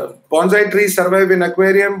bonsai trees survive in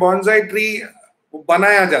aquarium. Bonsai tree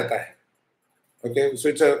banaya jata hai. Okay, so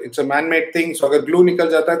it's a man-made thing. So agar glue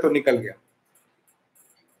nikal jata hai, to nikal gaya.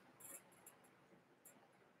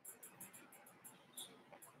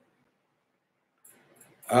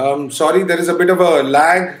 Sorry, there is a bit of a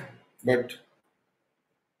lag, but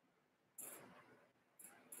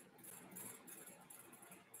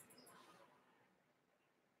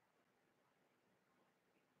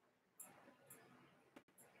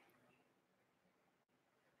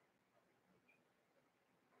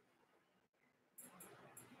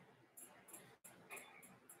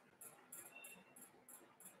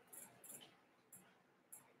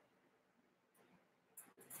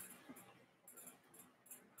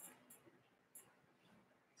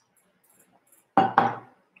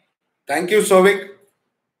thank you, Sovik.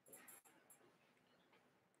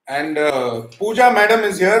 And Pooja madam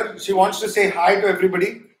is here. She wants to say hi to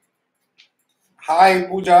everybody. Hi,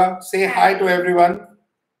 Pooja. Say hi to everyone.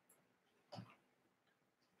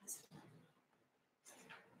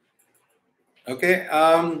 Okay.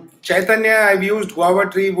 Chaitanya, I've used guava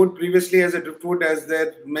tree wood previously as a driftwood, as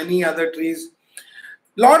there many other trees.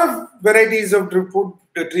 Lot of varieties of driftwood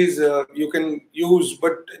trees you can use,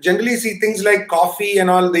 but generally see things like coffee and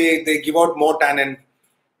all, they give out more tannin.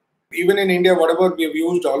 Even in India, whatever we've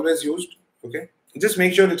used, always used. Okay. Just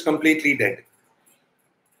make sure it's completely dead.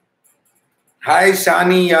 Hi,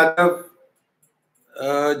 Shani Yadav.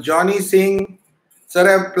 Johnny Singh. Sir,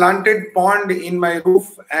 I've planted pond in my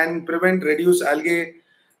roof and prevent reduce algae.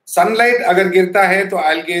 Sunlight अगर गिरता है तो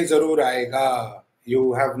algae जरूर आएगा.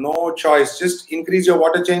 You have no choice. Just increase your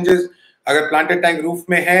water changes. अगर planted tank roof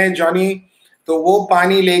में है Johnny, तो वो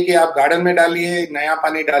पानी लेके आप garden में डालिए, नया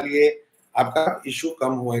पानी डालिए, आपका issue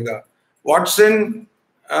कम होएगा. Watson,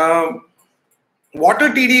 water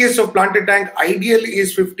TDS of planted tank ideal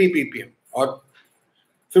is 50 ppm or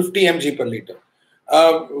 50 mg per liter.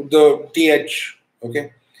 The TH,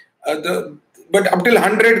 okay. But up till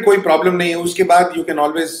 100 कोई problem नहीं है. उसके बाद you can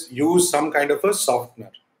always use some kind of a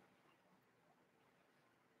softener.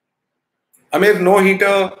 Amir, no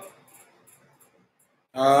heater.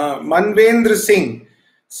 Manvendra Singh,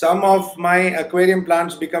 some of my aquarium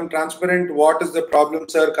plants become transparent. What is the problem,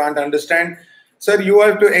 sir? Can't understand. Sir, you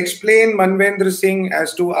have to explain Manvendra Singh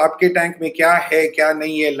as to आपके tank में क्या है, क्या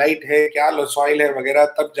नहीं है, light है, क्या soil है वगैरह,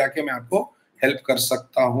 तब जाके मैं आपको हेल्प कर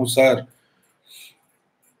सकता हूं sir.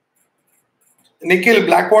 Nikhil,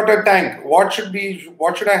 black water tank. What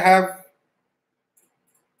should I have?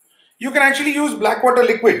 You can actually use black water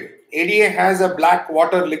liquid. ADA has a black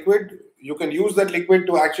water liquid. You can use that liquid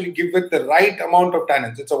to actually give it the right amount of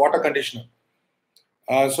tannins. It's a water conditioner.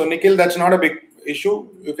 So Nikhil, that's not a big issue.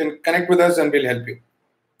 You can connect with us and we'll help you.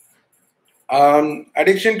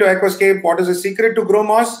 Addiction to Aquascape. What is the secret to grow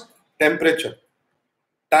moss? Temperature.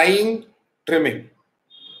 Tying, trimming.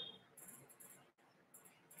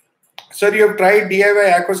 Sir, you have tried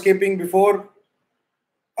DIY aquascaping before?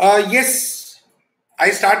 Yes.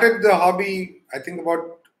 I started the hobby, I think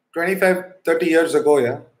about 25, 30 years ago,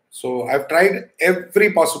 yeah. So I've tried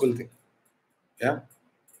every possible thing. Yeah.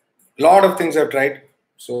 A lot of things I've tried.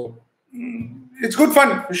 So it's good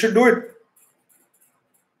fun. You should do it.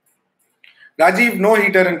 Rajiv, no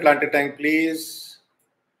heater in planted tank, please.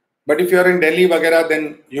 But if you're in Delhi, Vagera,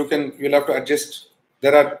 then you'll have to adjust.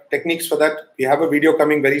 There are techniques for that. We have a video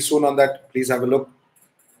coming very soon on that. Please have a look.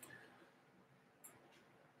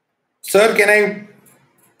 Sir, can I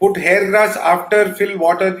put hair grass after fill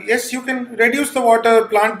water? Yes, you can reduce the water,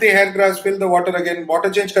 plant the hair grass, fill the water again. Water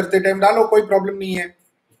change करते time डालो, कोई problem नहीं है.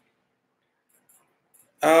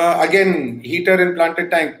 Again, heater in planted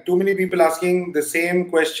tank. Too many people asking the same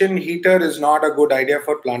question. Heater is not a good idea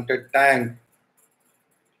for planted tank.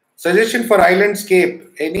 Suggestion for islandscape.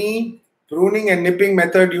 Any pruning and nipping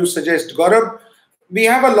method you suggest? Gaurav, we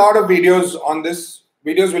have a lot of videos on this.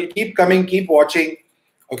 Videos will keep coming, keep watching.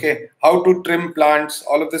 Okay, how to trim plants,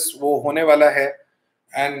 all of this वो होने वाला है.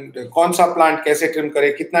 And कौन सा plant कैसे trim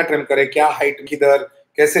करे, कितना trim करे, क्या height किधर,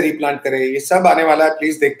 कैसे replant करे, ये सब आने वाला है.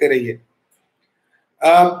 Please देखते रहिए.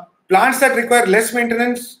 Plants that require less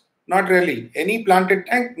maintenance, not really. Any planted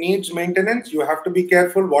tank needs maintenance. You have to be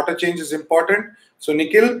careful. Water change is important. So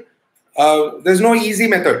Nikhil, there's no easy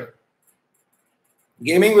method.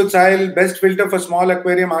 Gaming with soil, best filter for small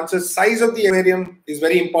aquarium answers. Size of the aquarium is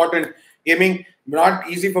very important. Gaming, not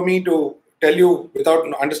easy for me to tell you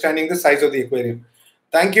without understanding the size of the aquarium.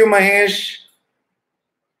 Thank you, Mahesh.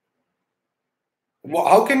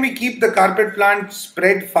 How can we keep the carpet plant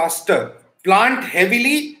spread faster? Plant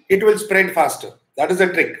heavily, it will spread faster. That is the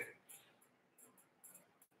trick.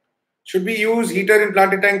 Should we use heater in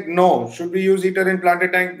planted tank? No. Should we use heater in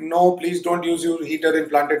planted tank? No, please don't use heater in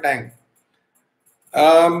planted tank.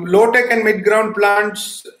 Low-tech and mid-ground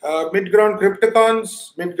plants, mid-ground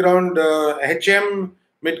crypticons, mid-ground HM,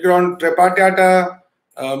 mid-ground trepatiata,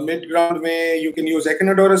 mid-ground में you can use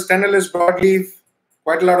echinodorus, stenelis, broadleaf,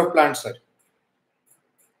 quite a lot of plants, sir.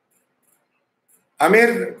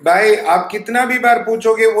 Aamir भाई, आप कितना भी बार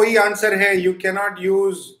पूछोगे वही answer है. You cannot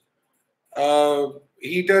use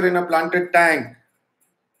heater in a planted tank.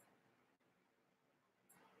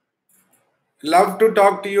 Love to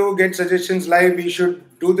talk to you, get suggestions live. We should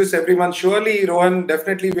do this every month. Surely, Rohan,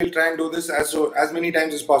 definitely we'll try and do this as many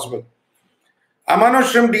times as possible. Amano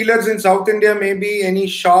shrimp dealers in South India, maybe any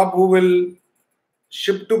shop who will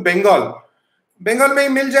ship to Bengal. Bengal में ही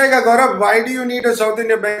मिल जाएगा गौरव. Why do you need a South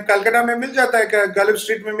India bank? Calcutta में मिल जाता है क्या? Gulf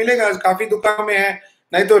street में मिलेगा, काफी दुकानों में है.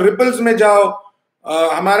 नहीं तो रिपल्स में जाओ,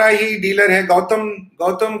 हमारा ही डीलर है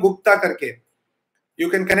गौतम गुप्ता करके. You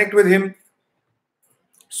can connect with him.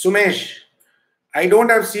 Sumesh, I don't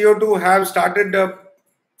have CO2, have started the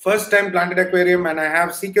first time planted aquarium, and I have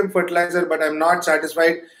Seachem fertilizer, but I'm not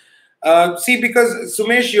satisfied. See, because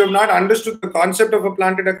Sumesh, you have not understood the concept of a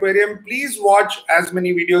planted aquarium. Please watch as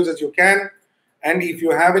many videos as you can. And if you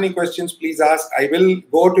have any questions, please ask. I will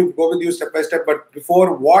go with you step by step. But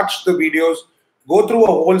before, watch the videos, go through a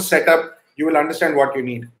whole setup. You will understand what you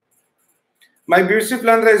need. My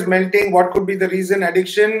Bucephalandra is melting. What could be the reason?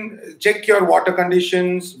 Addiction. Check your water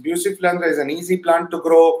conditions. Bucephalandra is an easy plant to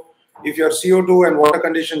grow. If your CO2 and water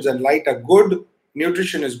conditions and light are good,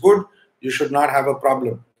 nutrition is good, you should not have a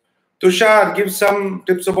problem. Tushar, give some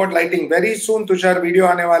tips about lighting. Very soon, Tushar, video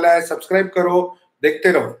aane wala hai. Subscribe karo,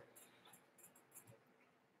 dekhte raho.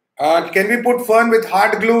 Can we put fern with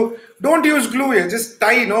hard glue? Don't use glue here. Just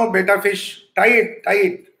tie, no, beta fish. Tie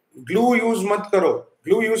it. Glue use mat karo.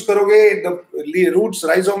 Glue use karoge, the roots,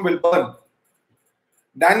 rhizome will burn.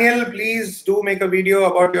 Daniel, please do make a video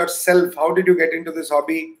about yourself. How did you get into this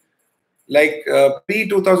hobby? Like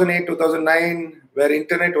pre-2008, 2009, where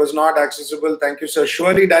internet was not accessible. Thank you, sir.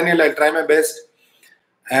 Surely, Daniel, I'll try my best.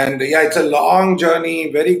 And yeah, it's a long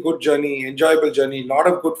journey, very good journey, enjoyable journey, lot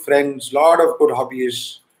of good friends, lot of good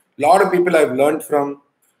hobbyists, lot of people I've learned from,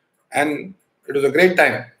 and it was a great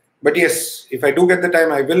time. But yes, if I do get the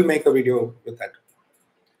time, I will make a video with that.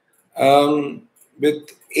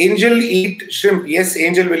 With Angel eat shrimp. Yes,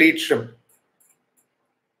 Angel will eat shrimp.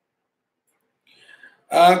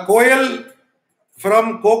 Koyal,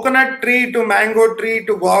 from coconut tree to mango tree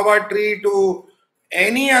to guava tree to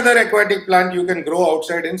any other aquatic plant, you can grow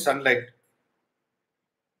outside in sunlight.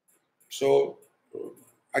 So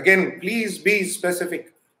again, please be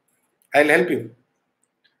specific. I'll help you.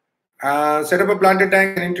 Set up a planted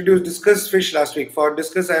tank and introduce discus fish last week. For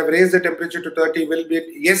discus, I have raised the temperature to 30.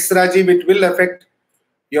 Yes, Rajiv, it will affect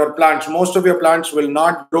your plants. Most of your plants will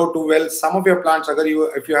not grow too well. Some of your plants,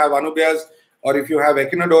 if you have anubias or if you have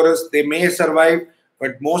echinodorus, they may survive,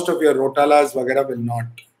 but most of your rotalas vagara will not.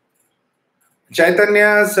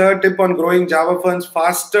 Chaitanya, sir, tip on growing Java ferns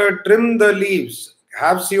faster. Trim the leaves.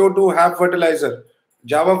 Have CO2, have fertilizer.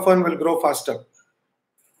 Java fern will grow faster.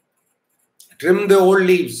 Trim the old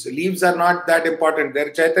leaves. Leaves are not that important.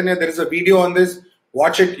 There, Chaitanya, there is a video on this.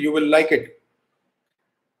 Watch it. You will like it.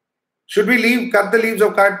 Should we cut the leaves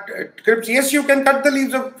of crypts? Yes, you can cut the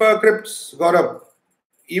leaves of crypts, Gaurav.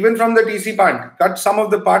 Even from the TC plant. Cut some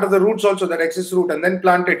of the part of the roots also, that excess root, and then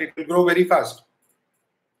plant it. It will grow very fast.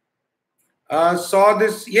 Saw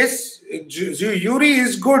this. Yes, Yuri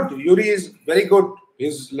is good. Yuri is very good.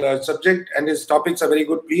 His subject and his topics are very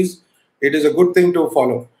good. Please, it is a good thing to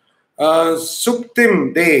follow.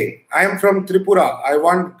 Suptim Day. I am from Tripura. I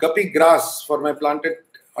want guppy grass for my planted.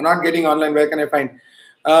 I'm not getting online. Where can I find?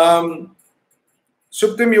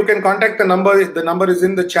 Suptim, you can contact the number. The number is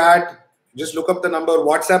in the chat. Just look up the number.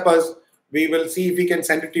 WhatsApp us. We will see if we can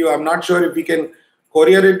send it to you. I'm not sure if we can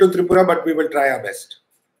courier it to Tripura, but we will try our best.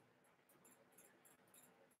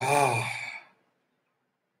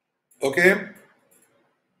 Okay.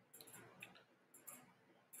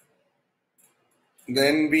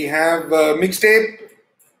 Then we have mixtape.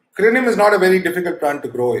 Cranium is not a very difficult plant to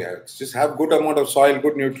grow. Yeah, it's just have good amount of soil,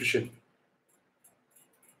 good nutrition.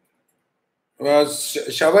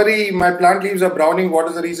 Shavari, my plant leaves are browning. What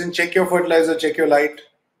is the reason? Check your fertilizer, check your light.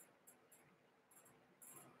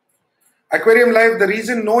 Aquarium life, the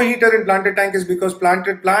reason no heater in planted tank is because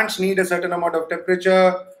planted plants need a certain amount of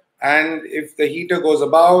temperature, and if the heater goes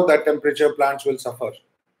above that temperature, plants will suffer.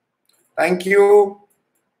 Thank you.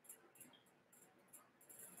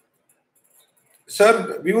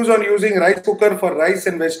 Sir, views on using rice cooker for rice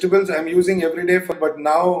and vegetables. I'm using every day, but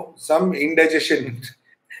now some indigestion.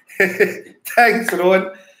 Thanks,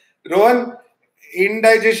 Rohan. Rohan,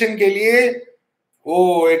 indigestion के लिए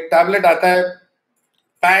वो एक tablet आता है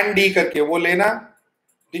pan D करके, वो लेना,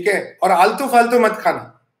 ठीक है, और आलतू फालतू मत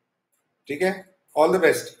खाना, ठीक है. All the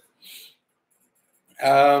best.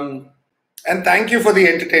 And thank you for the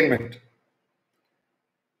entertainment.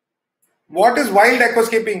 What is wild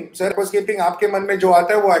aquascaping? Sir, aquascaping आपके मन में जो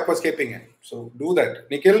आता है वो aquascaping है. So do that.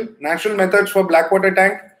 Nikhil, natural methods for blackwater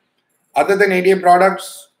tank other than ADA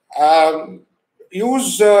products.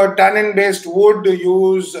 Use tannin based wood,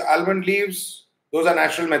 use almond leaves. Those are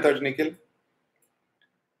natural methods, Nikhil.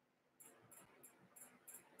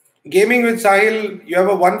 Gaming with Sahil, you have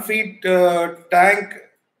a 1 feet tank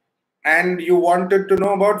and you wanted to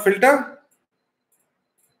know about filter.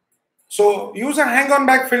 So use a hang-on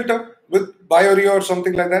back filter with BioRio or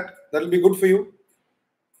something like that. That will be good for you.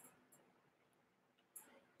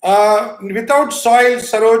 Without soil,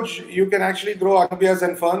 Saroj, you can actually grow anubias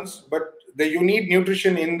and ferns, but you need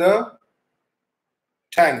nutrition in the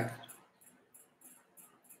tank.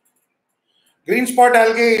 Green spot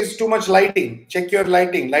algae is too much lighting. Check your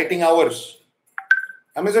lighting hours.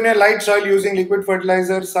 Amazonia light soil using liquid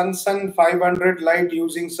fertilizer. Sun 500 light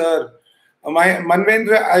using, sir. My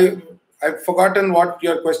Manvendra, I've forgotten what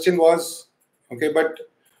your question was. Okay, but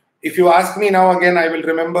if you ask me now again, I will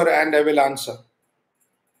remember and I will answer.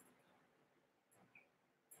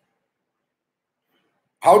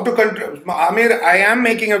 How to control, Amir, I am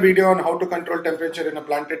making a video on how to control temperature in a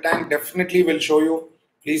planted tank. Definitely will show you.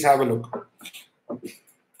 Please have a look.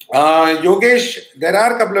 Yogesh, there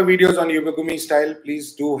are a couple of videos on Iwagumi style.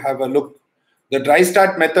 Please do have a look. The dry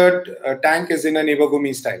start method tank is in an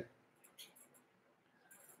Iwagumi style.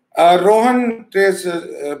 Rohan, trace,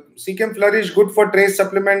 Seachem Flourish, good for trace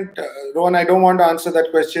supplement. Rohan, I don't want to answer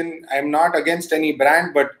that question. I'm not against any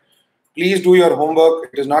brand, but please do your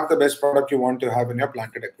homework. It is not the best product you want to have in your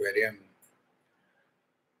planted aquarium.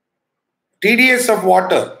 TDS of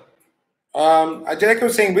water. Ajay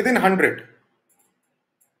was saying within 100.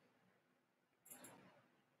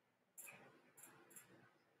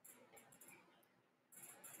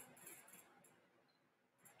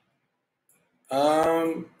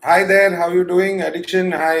 Hi there, how you doing?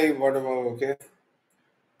 Addiction, hi, whatever, okay.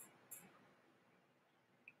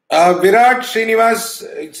 Virat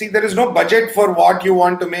Srinivas, see, there is no budget for what you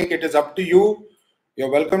want to make. It is up to you. You're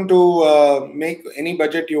welcome to make any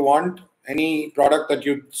budget you want, any product that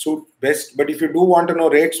you suit best. But if you do want to know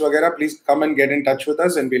rates, vagera, please come and get in touch with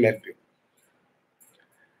us and we'll help you.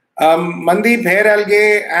 Mandeep, hair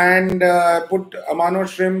algae and put Amano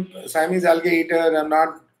shrimp, Siamese algae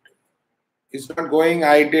eater. It's not going.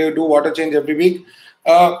 I do water change every week.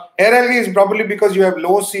 Hair algae is probably because you have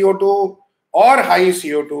low CO2 or high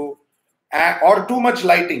CO2 or too much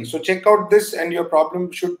lighting. So check out this and your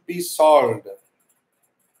problem should be solved.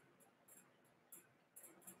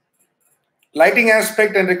 Lighting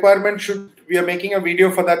aspect and requirement we are making a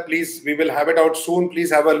video for that, please. We will have it out soon.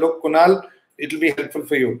 Please have a look, Kunal. It will be helpful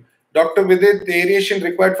for you. Dr. Vidit, the aeration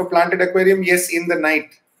required for planted aquarium? Yes, in the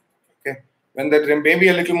night. Okay, when there may be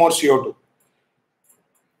a little more CO2.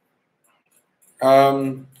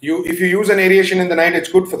 If you use an aeration in the night, it's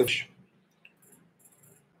good for the fish.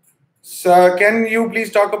 So can you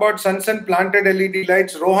please talk about Sunsun planted LED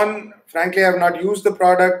lights? Rohan, frankly, I have not used the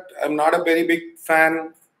product. I'm not a very big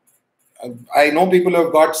fan. I know people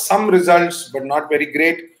have got some results, but not very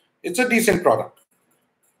great. It's a decent product.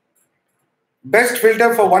 Best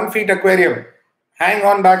filter for 1 feet aquarium, hang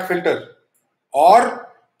on back filter, or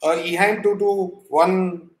Eheim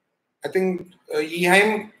 221, I think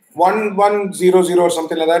Eheim 1100 or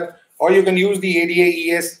something like that, or you can use the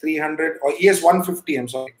ADA ES 300 or ES 150. I'm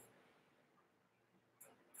sorry.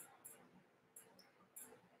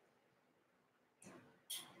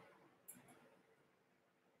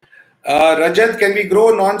 Rajat, can we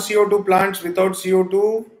grow non-CO2 plants without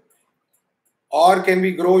CO2? Or can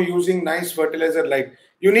we grow using nice fertilizer light?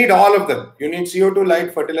 You need all of them. You need CO2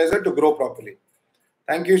 light fertilizer to grow properly.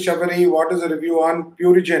 Thank you, Shabari. What is the review on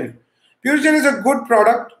Purigen? Purigen is a good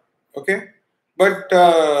product, okay? But,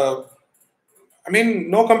 I mean,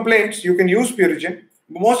 no complaints. You can use Purigen.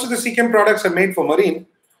 Most of the Seachem products are made for marine.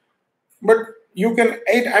 But you can,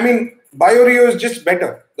 I mean, BioRio is just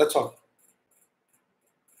better. That's all.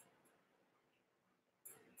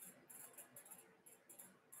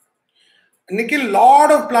 Nikhil,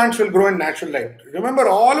 lot of plants will grow in natural light. Remember,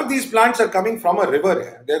 all of these plants are coming from a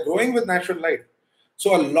river. They're growing with natural light.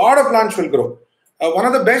 So a lot of plants will grow. One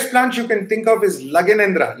of the best plants you can think of is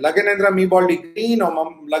Laganendra. Laganendra mebaldi green or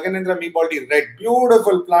Laganendra mebaldi red.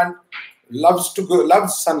 Beautiful plant. Loves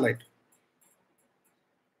sunlight.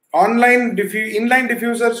 Inline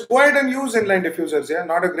diffusers. Go ahead and use inline diffusers. Yeah,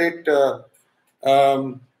 not a great.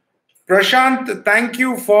 Prashant, thank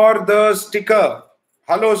you for the sticker.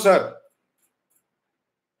 Hello, sir.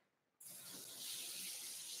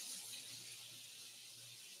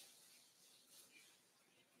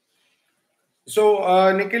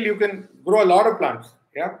 So, Nikhil, you can grow a lot of plants.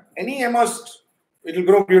 Yeah, any Amos, it will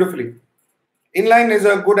grow beautifully. Inline is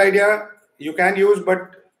a good idea. You can use,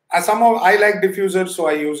 but somehow I like diffusers, so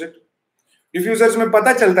I use it. Diffusers में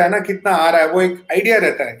पता चलता है ना कितना आ रहा है, वो एक idea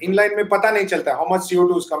रहता है. Inline में पता नहीं चलता how much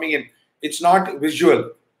CO2 is coming in. It's not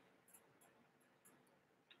visual.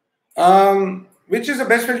 Which is the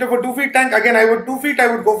best filter for 2 feet tank? Again, 2 feet, I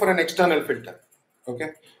would go for an external filter.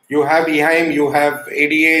 Okay. You have Eheim, you have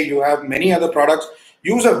ADA, you have many other products.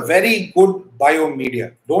 Use a very good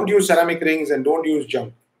biomedia. Don't use ceramic rings and don't use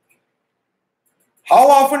junk. How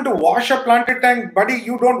often to wash a planted tank? Buddy,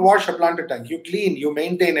 you don't wash a planted tank. You clean, you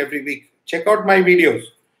maintain every week. Check out my videos.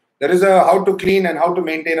 There is a how to clean and how to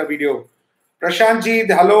maintain a video. Prashantji,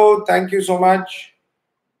 hello. Thank you so much.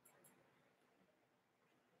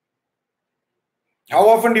 How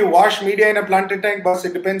often do you wash media in a planted tank? Boss,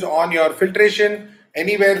 it depends on your filtration,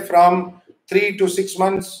 anywhere from 3 to 6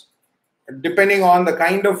 months, depending on the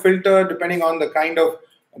kind of filter, depending on the kind of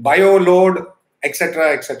bio load,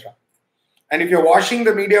 etc., etc. And if you're washing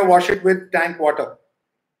the media, wash it with tank water.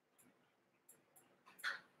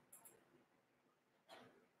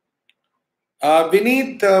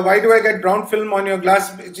 Vineet, why do I get brown film on your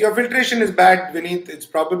glass? Your filtration is bad, Vineet. It's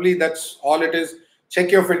probably, that's all it is.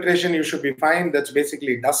 Check your filtration, you should be fine. That's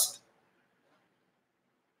basically dust.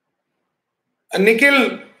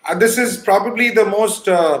 Nikhil, this is probably the most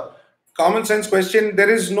common sense question. There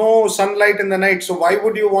is no sunlight in the night, so why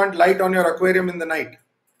would you want light on your aquarium in the night?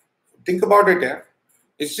 Think about it, yeah.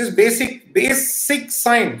 It's just basic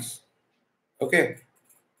science. Okay.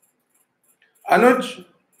 Anuj,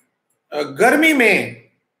 गर्मी में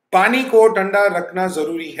पानी को ठंडा रखना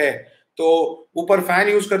जरूरी है, तो ऊपर फैन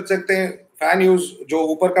यूज कर सकते हैं. फैन यूज, जो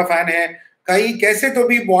ऊपर का फैन है, कहीं कैसे तो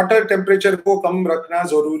भी वाटर टेम्परेचर को कम रखना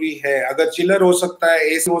जरूरी है. अगर चिलर हो सकता है,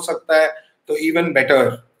 एसी हो सकता है, तो even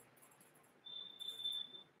better.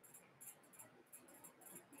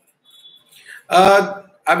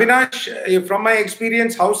 Avinash, from my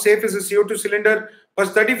experience, how safe is a CO2 cylinder? For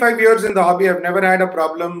 35 years in the hobby, I've never had a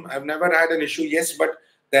problem. I've never had an issue. Yes, but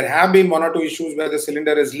there have been 1 or 2 issues where the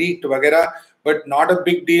cylinder has leaked, vagera, but not a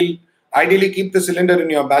big deal. Ideally, keep the cylinder in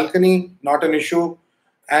your balcony, not an issue.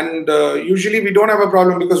 And usually we don't have a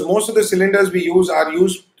problem because most of the cylinders we use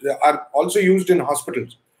are also used in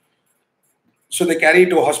hospitals. So they carry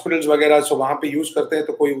to hospitals vagera, so वहाँ पे use करते हैं,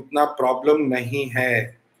 तो कोई उतना problem नहीं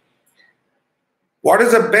है. What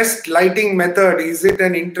is the best lighting method? Is it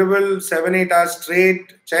an interval 7-8 hours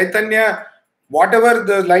straight? Chaitanya, whatever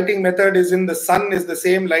the lighting method is in the sun is the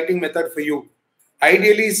same lighting method for you.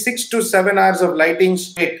 Ideally 6 to 7 hours of lighting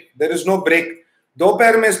straight. There is no break.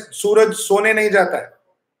 दोपहर में सूरज सोने नहीं जाता है,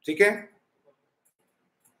 ठीक है?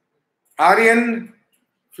 Aryan,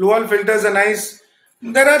 flual filters are nice.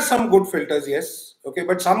 There are some good filters, yes. Okay,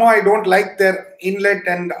 but somehow I don't like their inlet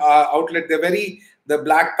and outlet. The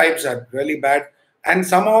black pipes are really bad. And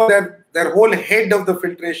somehow their whole head of the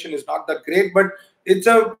filtration is not that great, but it's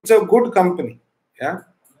a good company. Yeah.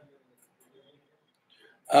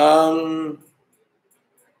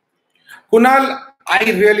 Kunal,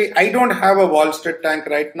 I don't have a wall stud tank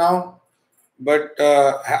right now, but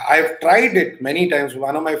I've tried it many times.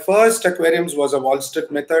 One of my first aquariums was a wall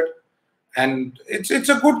stud method, and it's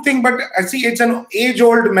a good thing, but I see it's an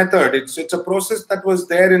age-old method. It's a process that was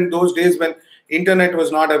there in those days when internet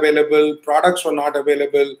was not available, products were not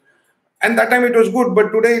available, and that time it was good.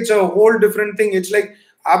 But today it's a whole different thing. It's like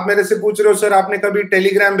आप मेरे से पूछ रहे हो sir आपने कभी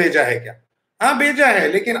Telegram भेजा है क्या? हाँ भेजा है,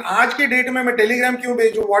 लेकिन आज के डेट में मैं टेलीग्राम क्यों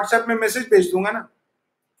भेजूं? व्हाट्सएप में मैसेज भेज दूंगा ना.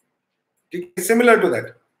 Similar to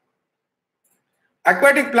that.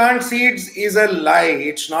 Aquatic plant seeds is a lie.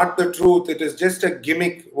 It's not the truth. It is just a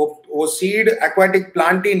gimmick. वो seed aquatic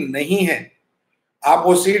plant ही नहीं है. आप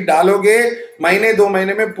वो सीड डालोगे, महीने 2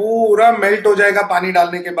 महीने में पूरा मेल्ट हो जाएगा पानी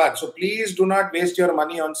डालने के बाद. So please do not waste your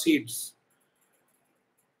money on seeds.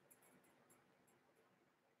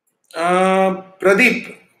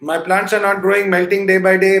 Pradeep, my plants are not growing, melting day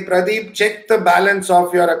by day. Pradeep, check the balance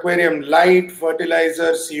of your aquarium: light,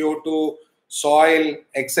 fertilizer, CO2, soil,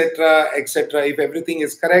 etc., etc. If everything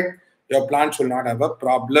is correct, your plants will not have a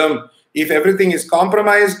problem. If everything is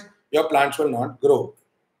compromised, your plants will not grow.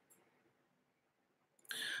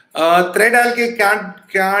 Thread algae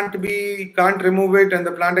can't remove it, and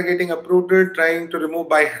the plant are getting uprooted, trying to remove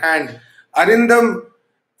by hand. Arindam,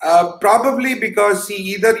 probably because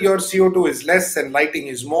either your CO2 is less and lighting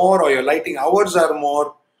is more, or your lighting hours are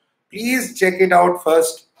more. Please check it out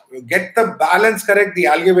first. Get the balance correct. The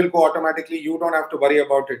algae will go automatically. You don't have to worry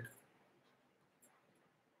about it.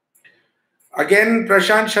 Again,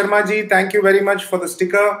 Prashant Sharma ji, thank you very much for the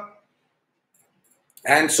sticker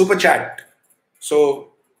and super chat. So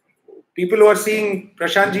people who are seeing,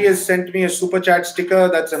 Prashant ji has sent me a super chat sticker.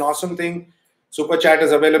 That's an awesome thing. Super chat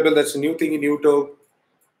is available. That's a new thing in YouTube.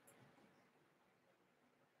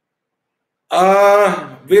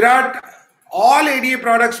 Virat, all ADA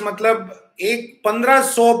products, मतलब एक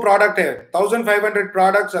 1500 product है, 1500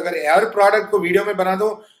 products. अगर हर product को video में बना दो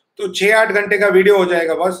तो 6-8 घंटे का वीडियो हो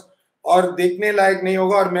जाएगा बस, और देखने लायक नहीं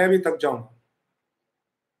होगा, और मैं भी थक जाऊंगा.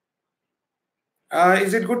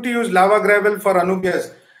 Is it good to use lava gravel for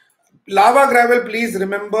anubias? Lava gravel, please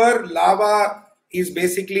remember, lava is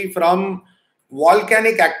basically from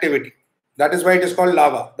volcanic activity. That is why it is called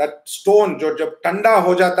lava. That stone, जो जब ठंडा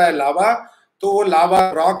हो जाता है लावा, तो वो लावा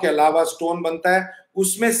रॉक या लावा स्टोन बनता है.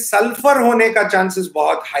 उसमें सल्फर होने का चांसेस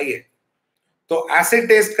बहुत हाई है. तो एसिड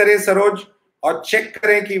टेस्ट करें सरोज, और चेक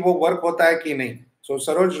करें कि वो वर्क होता है कि नहीं. सो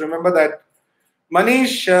Saroj, remember that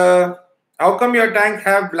Manish, how come your tank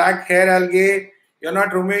have black hair algae? You're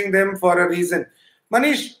not removing them for a reason.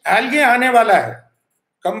 Manish, algae aane wala hai.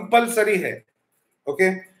 Compulsory hai.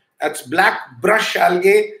 Okay? That's black brush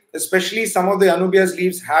algae. Especially some of the Anubias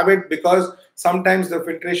leaves have it because sometimes the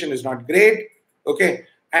filtration is not great. Okay?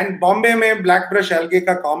 And Bombay mein black brush algae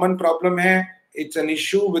ka common problem hai. It's an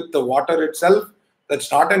issue with the water itself.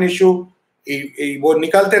 That's not an issue. वो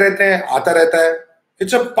निकलते रहते हैं, आता रहता है.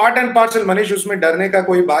 It's a part and parcel, Manish. उसमें डरने का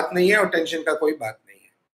कोई बात नहीं है और टेंशन का कोई बात नहीं है.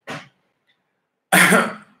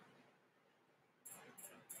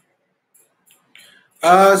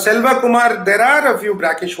 Selva Kumar, there are a few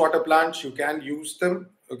brackish water plants. You can use them.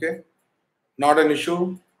 Okay, not an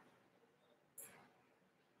issue.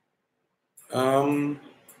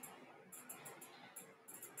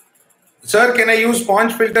 Sir, can I use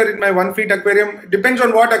sponge filter in my 1 feet aquarium? Depends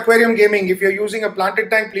on what aquarium gaming. If you're using a planted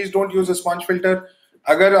tank, please don't use a sponge filter.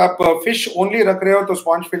 अगर आप fish only रख रहे हो तो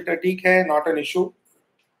sponge filter ठीक है, not an issue.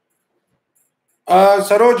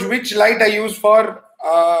 Saroj, which light I use for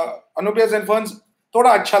Anubias and ferns?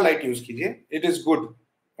 थोड़ा अच्छा light use कीजिए. It is good.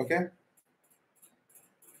 Okay.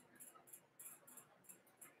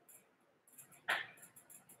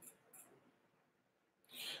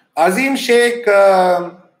 Azim Sheikh,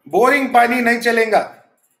 boring पानी नहीं चलेगा.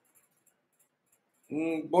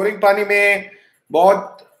 बोरिंग पानी में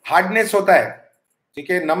बहुत हार्डनेस होता है, ठीक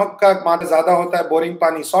है, नमक का मात्रा ज्यादा होता है. बोरिंग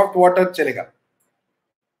पानी, सॉफ्ट वाटर चलेगा.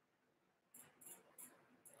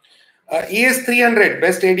 ES 300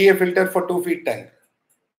 best ADA filter for 2 feet tank.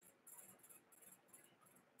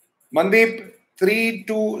 Mandeep,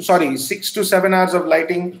 6 to 7 hours of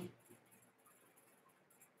lighting.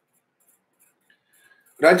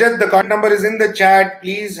 Rajat, the card number is in the chat.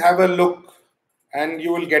 Please have a look and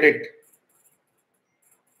you will get it.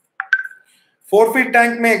 4 feet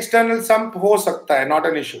tank में external sump हो सकता है, not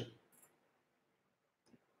an issue.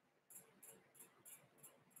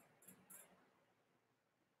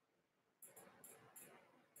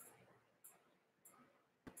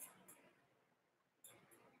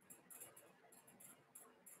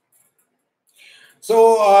 So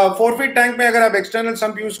 4 feet tank में अगर आप external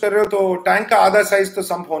sump use कर रहे हो तो tank का आधा size तो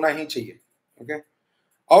sump होना ही चाहिए. Okay.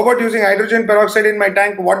 How about using hydrogen peroxide in my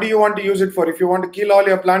tank? What do you want to use it for? If you want to kill all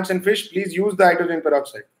your plants and fish, please use the hydrogen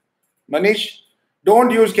peroxide. Manish,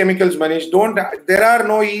 don't use chemicals, Manish. Don't. There are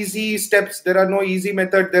no easy steps. There are no easy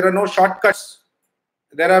methods. There are no shortcuts.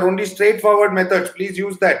 There are only straightforward methods. Please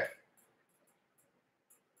use that.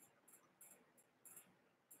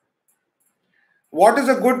 What is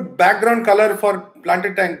a good background color for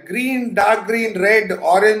planted tank? Green, dark green, red,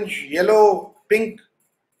 orange, yellow, pink.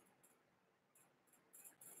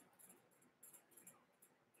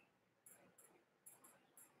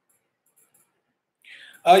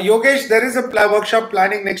 Yogesh, there is a workshop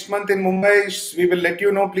planning next month in Mumbai. We will let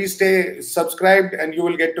you know. Please stay subscribed and you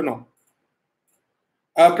will get to know.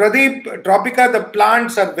 Pradeep, Tropica, the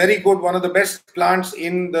plants are very good. One of the best plants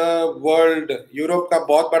in the world. Europe का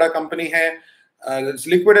बहुत बड़ा company है. It's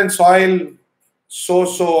liquid and soil.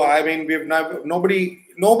 So. I mean,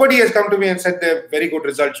 nobody has come to me and said they have very good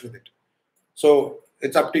results with it. So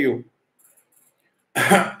it's up to you.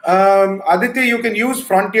 Aditya, you can use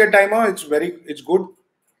Frontier Timer. It's good.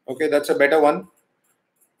 Okay, that's a better one.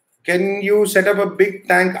 Can you set up a big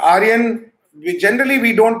tank? Aryan, we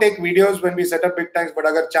don't take videos when we set up big tanks, but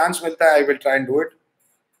agar chance milta hai, I will try and do it.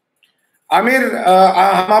 Amir,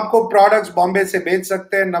 हम आपको products Bombay से भेज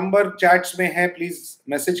सकते हैं. Number chats में है, please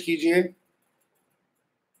message कीजिए.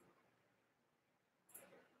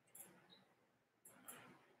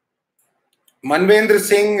 Manvendra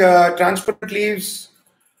Singh, transparent leaves.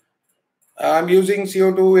 I'm using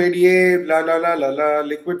CO2, ADA,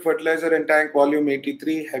 liquid fertilizer and tank volume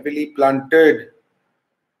 83, heavily planted.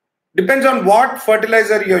 Depends on what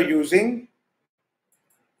fertilizer you're using,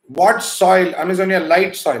 what soil. Amazonia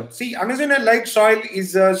light soil. See, Amazonia light soil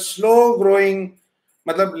is a slow growing,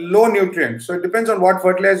 low nutrient. So it depends on what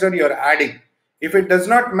fertilizer you're adding. If it does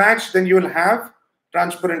not match, then you'll have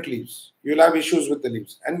transparent leaves. You'll have issues with the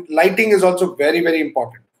leaves. And lighting is also very, very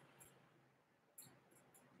important.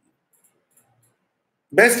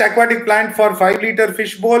 Best aquatic plant for 5-liter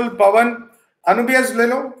fish bowl, Pawan. Anubias ले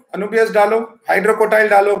लो, Anubias डालो, hydrocotyle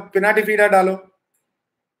डालो, Pinnatifida डालो.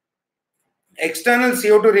 External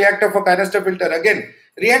CO2 reactor for canister filter. Again,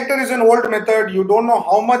 reactor is an old method. You don't know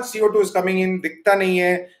how much CO2 is coming in. दिखता नहीं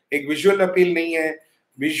है, एक visual appeal नहीं है.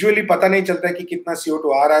 Visually पता नहीं चलता है कि कितना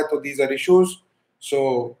CO2 आ रहा है. तो these are issues.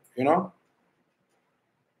 So, you know.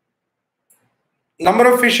 Number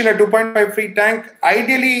of fish in a 2.5 feet tank.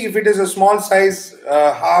 Ideally, if it is a small size,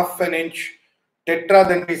 half an inch tetra,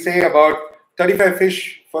 then we say about 35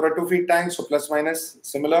 fish for a 2 feet tank, so plus minus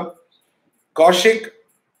similar. Kaushik,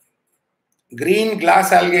 green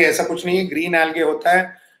glass algae, ऐसा कुछ नहीं है, green algae होता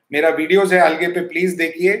है. मेरा videos है algae पे, please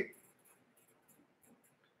देखिए.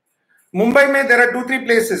 Mumbai में there are 2-3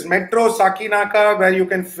 places, Metro, Sakinaka, where you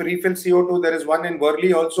can refill CO2. There is one in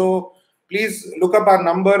Worli also. Please look up our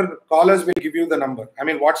number. Call us, we'll give you the number. I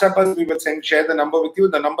mean, WhatsApp us, we will share the number with you.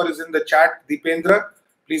 The number is in the chat, Deependra.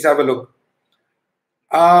 Please have a look.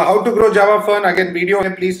 How to grow Java fern, again video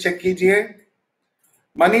है, please check कीजिए.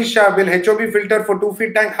 Manisha, will HOB filter for 2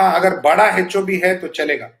 feet tank? हाँ, अगर बड़ा HOB है तो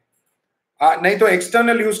चलेगा. नहीं तो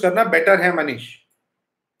external use करना better है, Manish.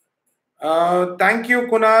 Thank you,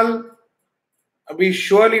 Kunal. We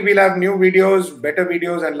surely will have new videos, better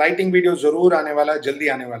videos, and lighting videos जरूर आने वाला है, जल्दी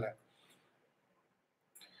आने वाला है.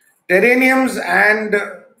 Terrariums, and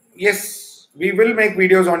yes, we will make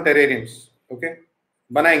videos on terrariums. Okay,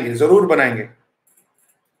 बनाएंगे, जरूर बनाएंगे.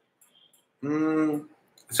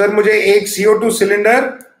 सर मुझे एक CO2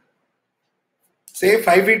 सिलेंडर से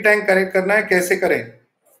 5 फीट टैंक कनेक्ट करना है, कैसे करें?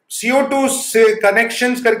 CO2 से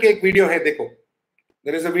कनेक्शंस करके एक वीडियो है, देखो.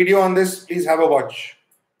 There is a video on this. Please have a watch.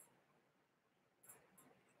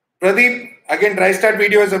 Pradeep, again, dry start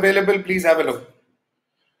video is available. Please have a look.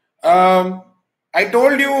 I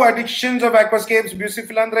told you addictions of aquascapes.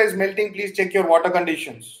 Bucephalandra is melting. Please check your water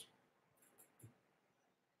conditions.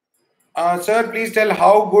 Sir, please tell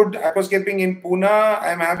how good aquascaping in Pune.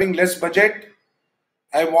 I am having less budget.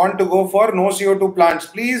 I want to go for no CO2 plants.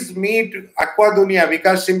 Please meet Aqua Dunia,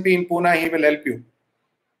 Vikas Simpi in Pune. He will help you.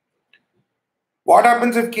 What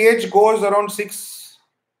happens if cage goes around 6?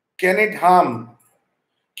 Can it harm?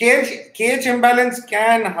 Cage imbalance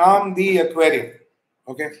can harm the aquarium.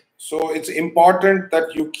 Okay, so it's important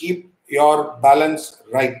that you keep your balance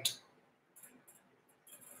right.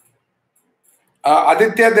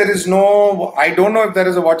 Aditya, there is no, I don't know if there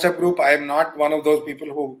is a WhatsApp group. I am not one of those people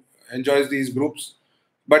who enjoys these groups.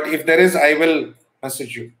 But if there is, I will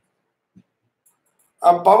message you.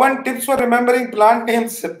 Pawan, tips for remembering plant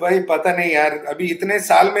names. भाई पता नहीं यार, अभी इतने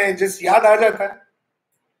साल में just याद आ जाता है.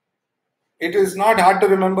 It is not hard to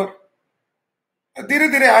remember. धीरे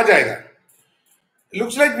धीरे आ जाएगा.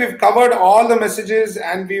 Looks like we've covered all the messages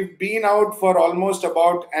and we've been out for almost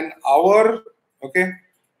about an hour. Okay.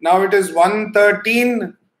 Now it is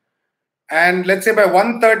 1:13, and let's say by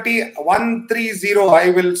 1:30, I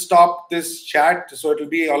will stop this chat. So it will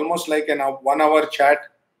be almost like an 1 hour chat.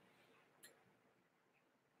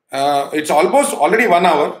 It's almost already 1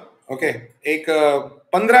 hour. Okay. एक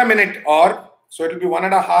 15 minute और, so it will be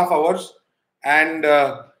 1.5 hours. And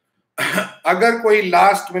अगर कोई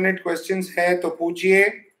last minute questions है तो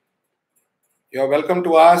पूछिए. You're welcome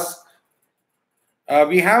to ask.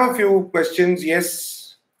 We have a few questions. Yes.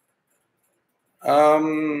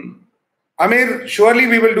 Amir, surely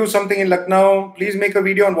we will do something in Lucknow. Please make a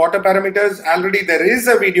video on water parameters. Already there is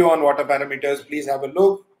a video on water parameters. Please have a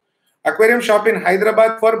look. Aquarium shop in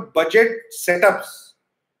Hyderabad for budget setups.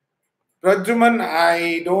 Pradyuman,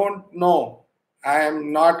 I don't know. I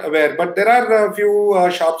am not aware. But there are a few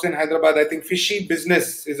shops in Hyderabad. I think Fishy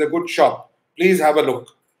Business is a good shop. Please have a look.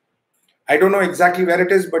 I don't know exactly where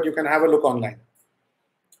it is, but you can have a look online.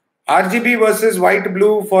 RGB versus white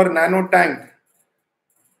blue for nano tank.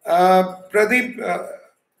 Pradeep,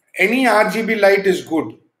 any RGB light is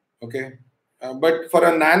good, okay, but for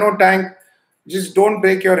a nano tank, just don't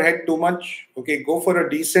break your head too much. Okay, go for a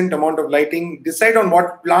decent amount of lighting. Decide on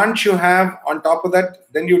what plants you have. On top of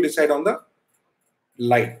that, then you decide on the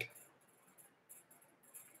light.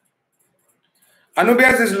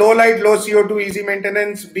 Anubias is low light, low CO2, easy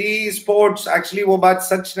maintenance. B sports, actually वो बात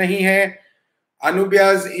सच नहीं है.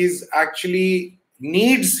 Anubias is actually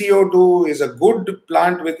needs CO2, is a good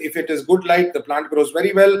plant with, if it is good light, the plant grows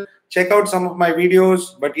very well. Check out some of my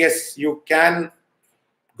videos. But yes, you can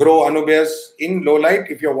grow Anubias in low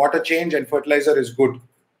light if your water change and fertilizer is good.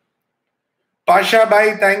 Pasha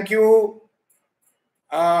Bhai, thank you.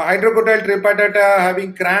 Hydrocotyl tripatata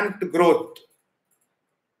having cramped growth.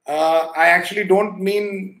 I actually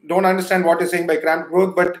don't understand what you're saying by cramped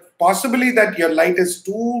growth, but possibly that your light is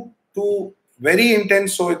too very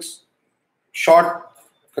intense, so it's short,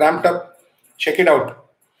 cramped up. Check it out.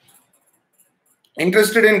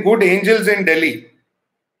 Interested in good angels in Delhi.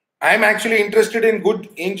 I am actually interested in good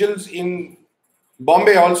angels in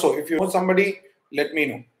Bombay also. If you know somebody, let me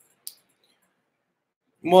know.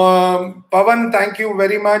 Pavan, thank you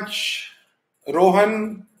very much.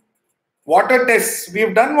 Rohan, water tests. We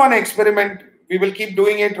have done one experiment. We will keep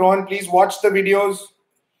doing it. Rohan, please watch the videos.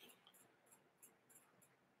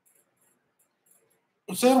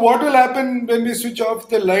 Sir, what will happen when we switch off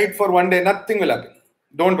the light for one day? Nothing will happen.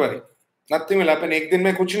 Don't worry. Nothing will happen. एक दिन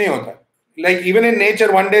में कुछ नहीं होता. like even in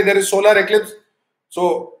nature, one day there is solar eclipse,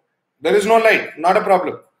 so there is no light, not a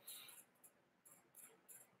problem.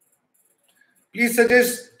 Please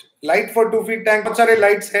suggest light for 2 feet tank. बहुत सारे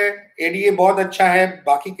lights है, ADA बहुत अच्छा है,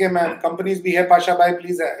 बाकी के companies भी है. Pasha bhai,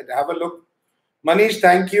 please have a look. Manish,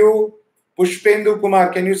 thank you. Pushpendu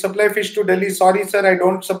Kumar, can you supply fish to Delhi? Sorry sir, I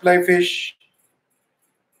don't supply fish.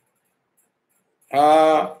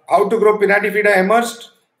 How to grow Pinnatifida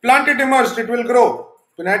immersed? Plant it immersed, it will grow.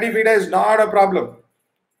 Pinnatifida is not a problem.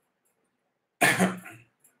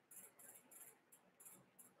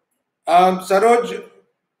 Saroj,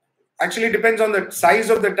 actually depends on the size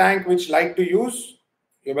of the tank which light to use.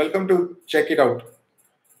 You're welcome to check it out.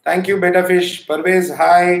 Thank you, Beta Fish. Parvez,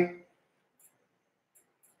 hi.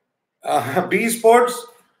 B Sports,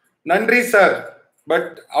 Nandri sir.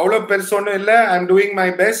 But out of persona illa, I'm doing my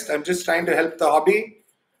best. I'm just trying to help the hobby.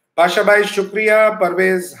 Pasha bhai, shukriya.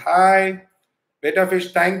 Parvez, hi. Beta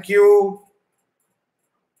Fish, thank you.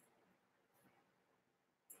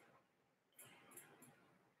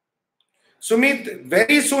 Sumit,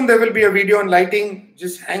 very soon there will be a video on lighting.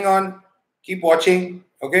 Just hang on. Keep watching.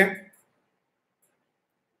 Okay.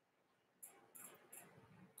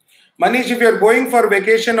 Manish, if you're going for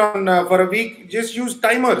vacation on for a week, just use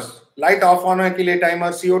timers. Light off होने के लिए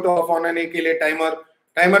timer, CO2 off होने के लिए timer.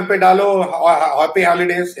 Timer पे डालो. Happy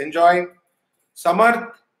holidays. Enjoy.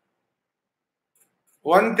 Samarth,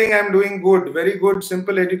 one thing I'm doing good. Very good.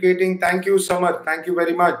 Simple educating. Thank you, Samarth. Thank you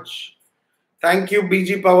very much. Thank you,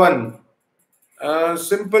 BG Pawan.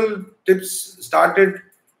 Simple tips started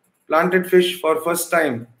planted fish for first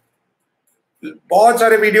time. बहुत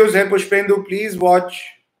सारे videos हैं Pushpendu, please watch,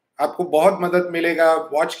 आपको बहुत मदद मिलेगा.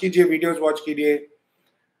 Watch कीजिए, videos watch कीजिए.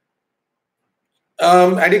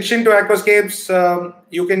 Addiction to aquascapes,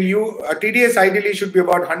 you can use TDS ideally should be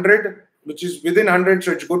about 100, which is within 100,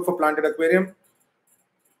 so it's good for planted aquarium.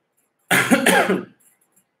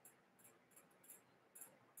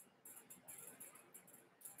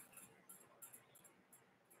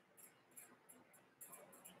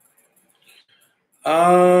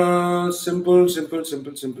 Simple.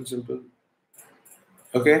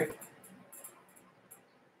 Okay.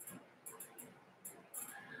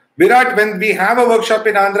 Virat, when we have a workshop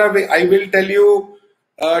in Andhra, I will tell you.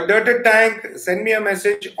 Dirted Tank, send me a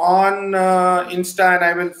message on Insta and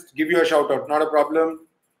I will give you a shout out. Not a problem.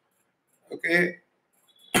 Okay.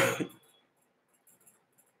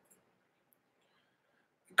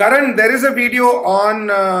 Karan, there is a video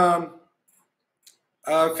on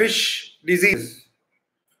fish disease.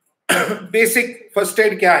 Basic first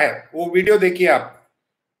aid क्या है, वो video देखिए आप.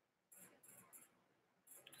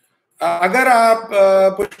 अगर आप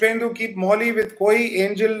Pushpendu keep Molly with कोई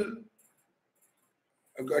angel,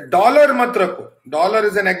 dollar मत रखो. Dollar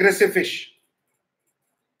is an aggressive fish.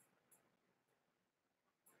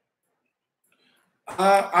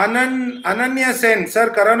 Ananya Sen, sir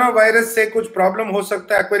corona virus से कुछ प्रॉब्लम हो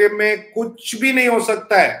सकता है एक्वेरियम में? कुछ भी नहीं हो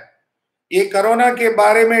सकता है. ये कोरोना के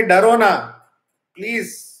बारे में डरो ना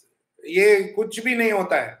प्लीज, ये कुछ भी नहीं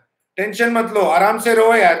होता है. टेंशन मत लो, आराम से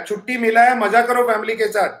रहो यार. छुट्टी मिला है, मजा करो फैमिली के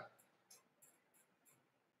साथ.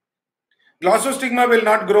 ग्लॉसोस्टिग्मा will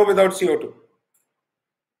not grow without CO2.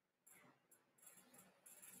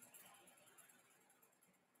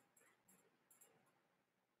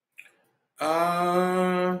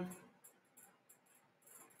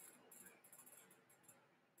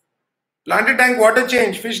 Planted tank water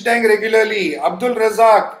change, fish tank regularly. Abdul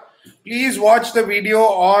Razak, please watch the video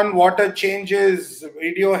on water changes.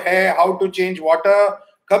 Video hai how to change water,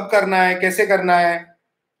 कब करना है, कैसे करना है.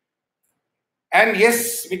 And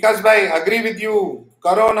yes, Vikas bhai, agree with you.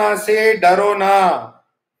 Corona से डरो ना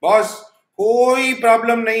boss, कोई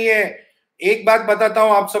प्रॉब्लम नहीं है. एक बात बताता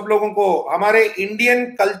हूं आप सब लोगों को, हमारे इंडियन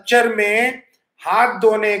कल्चर में हाथ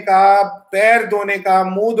धोने का, पैर धोने का,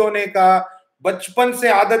 मुंह धोने का बचपन से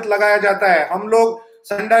आदत लगाया जाता है. हम लोग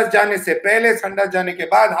संडास जाने से पहले, संडास जाने के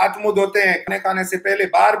बाद हाथ मुंह धोते हैं, खाने खाने से पहले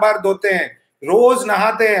बार बार धोते हैं, रोज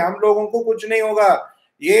नहाते हैं. हम लोगों को कुछ नहीं होगा.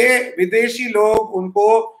 ये विदेशी लोग,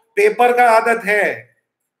 उनको पेपर का आदत है.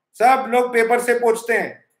 सब लोग पेपर से पोंछते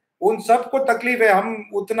हैं, उन सबको तकलीफ है. हम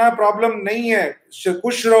उतना प्रॉब्लम नहीं है.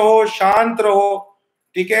 खुश रहो, शांत रहो,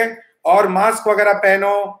 ठीक है, और मास्क वगैरह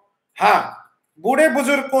पहनो. हाँ, बूढ़े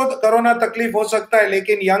बुजुर्ग को कोरोना तकलीफ हो सकता है,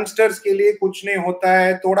 लेकिन यंगस्टर्स के लिए कुछ नहीं होता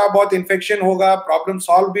है. थोड़ा बहुत इन्फेक्शन होगा, प्रॉब्लम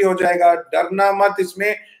सॉल्व भी हो जाएगा. डरना मत,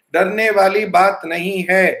 इसमें डरने वाली बात नहीं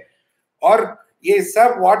है. और ये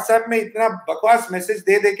सब व्हाट्सएप में इतना बकवास मैसेज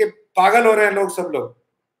दे दे के पागल हो रहे हैं लोग, सब लोग.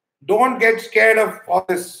 Don't get scared of all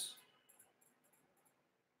this.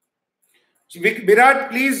 Virat,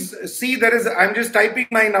 please see, there is, I'm just typing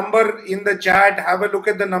my number in the chat. Have a look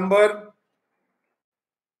at the number.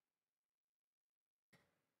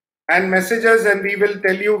 and message us, and we will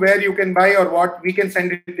tell you where you can buy or what we can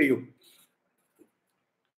send it to you.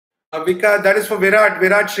 Vika, that is for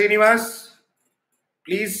Virat Srinivas.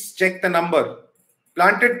 Please check the number.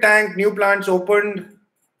 Planted tank, new plants opened.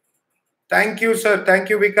 Thank you, sir.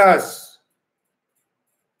 Thank you, Vikas.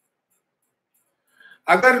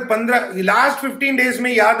 अगर 15 last 15 days में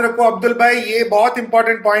याद रखो अब्दुल भाई, ये बहुत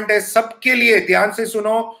important point है सबके लिए, ध्यान से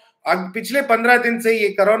सुनो। पिछले 15 दिन से ये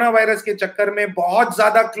कोरोना वायरस के चक्कर में बहुत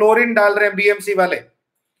ज्यादा क्लोरीन डाल रहे हैं बीएमसी वाले,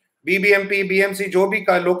 बीबीएमपी, बीएमसी, जो भी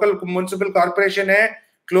लोकल म्युनिसिपल कॉर्पोरेशन है,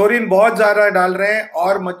 क्लोरीन बहुत ज्यादा डाल रहे हैं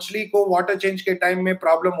और मछली को वाटर चेंज के टाइम में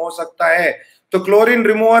प्रॉब्लम हो सकता है। तो क्लोरीन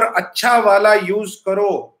रिमूवर अच्छा वाला यूज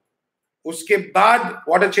करो, उसके बाद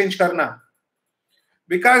वाटर चेंज करना।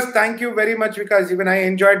 Vikas, thank you very much, Vikas. Even I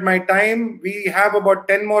enjoyed my time. We have about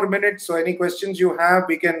 10 more minutes, so any questions you have,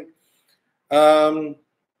 we can.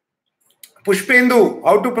 Pushpendu,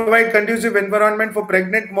 how to provide conducive environment for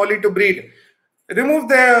pregnant molly to breed? Remove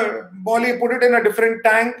the molly, put it in a different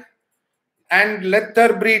tank, and let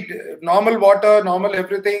her breed. Normal water, normal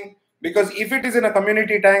everything. Because if it is in a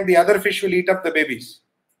community tank, the other fish will eat up the babies.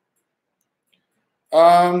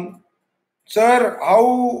 Sir,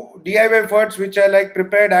 how DIY foods which are like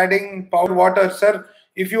prepared adding powder water? Sir,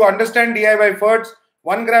 if you understand DIY foods,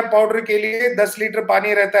 1 gram powder के लिए 10 litre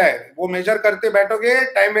पानी रहता है, वो major करते बैठोगे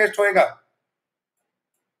time waste होएगा।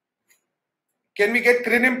 Can we get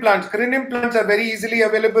crinium plants? Crinium plants are very easily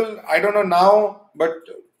available. I don't know now, but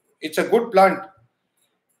it's a good plant.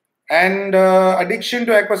 And addiction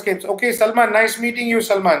to aquascapes. Okay, Salman, nice meeting you,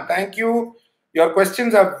 Salman. Thank you. Your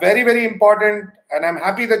questions are very, very important, and I'm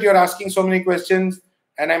happy that you're asking so many questions,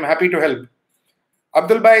 and I'm happy to help.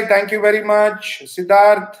 Abdul Bhai, thank you very much.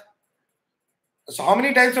 Siddharth. So how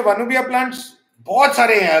many types of Anubia plants? बहुत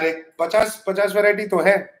सारे हैं यार, 50 variety तो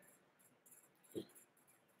है.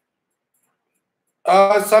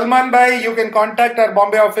 Salman Bhai, you can contact our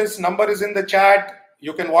Bombay office. Number is in the chat.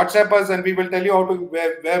 You can WhatsApp us, and we will tell you how to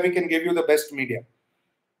where we can give you the best media.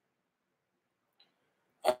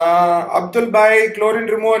 Abdul Bhai, chlorine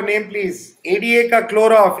remover name please. ADA का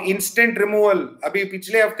chloroff instant removal. अभी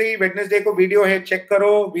पिछले हफ्ते ही Wednesday को video है, check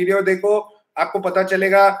करो, video देखो, आपको पता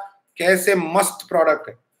चलेगा कैसे मस्त प्रोडक्ट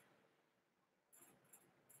है।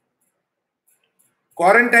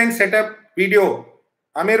 क्वारंटाइन सेटअप वीडियो,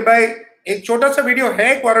 आमिर भाई एक छोटा सा वीडियो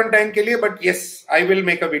है क्वारंटाइन के लिए, but yes, I will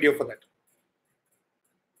make a video for that.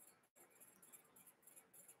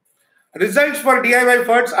 Results for DIY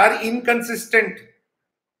foods are inconsistent.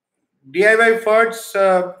 DIY foods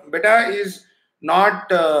बेटा is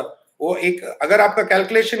not वो एक, अगर आपका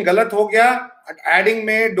कैलकुलेशन गलत हो गया एडिंग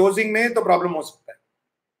में, डोजिंग में, तो प्रॉब्लम हो सकता है।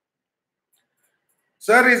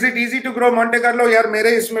 Sir, is it easy to grow Monte Carlo? यार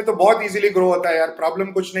मेरे इसमें तो बहुत इजीली ग्रो होता है यार,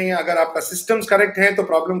 प्रॉब्लम कुछ नहीं है। अगर आपका सिस्टम्स करेक्ट है तो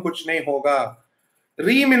प्रॉब्लम कुछ नहीं होगा।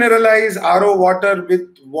 रीमिनरलाइज RO water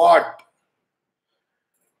with what?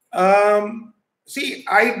 See,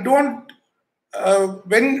 I don't.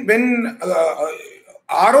 When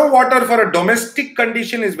RO water for a domestic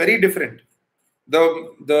condition is very different. The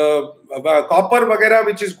copper वगैरह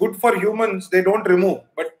which is good for humans, they don't remove,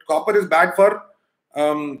 but copper is bad for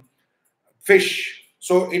fish.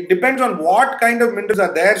 So it depends on what kind of minerals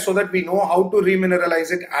are there, so that we know how to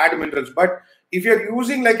remineralize it, add minerals. But if you're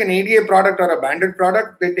using like an ADA product or a banded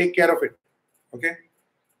product, they take care of it. Okay.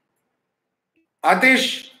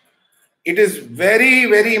 Atish, it is very,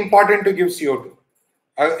 very important to give CO2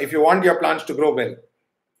 if you want your plants to grow well.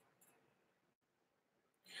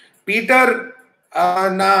 Peter,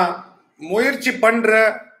 na முயற்சி பண்ற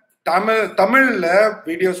தமிழ்ல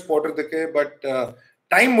videos போடுறதுக்கு, but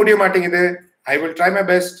time முடிய மாட்டேங்குது. I will try my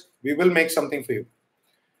best. We will make something for you.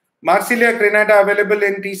 Marsilia crenata available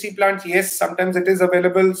in TC plants? Yes, sometimes it is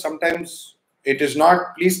available, sometimes it is not.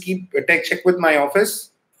 Please check with my office.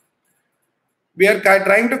 We are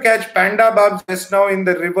trying to catch panda barbs just now in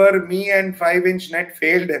the river. Me and 5-inch net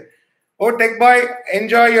failed. Oh, Tech Boy,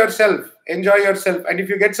 enjoy yourself. Enjoy yourself. And if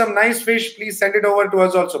you get some nice fish, please send it over to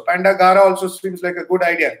us also. Panda Gara also seems like a good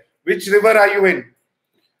idea. Which river are you in?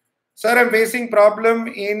 Sir, I'm facing problem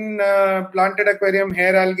in planted aquarium,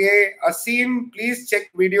 hair algae. Asim, please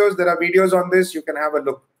check videos. There are videos on this. You can have a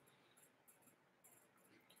look.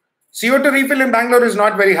 CO2 refill in Bangalore is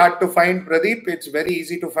not very hard to find, Pradeep. It's very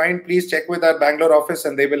easy to find. Please check with our Bangalore office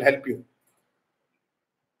and they will help you.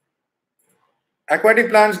 Aquatic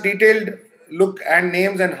plants, detailed look and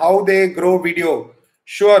names and how they grow video.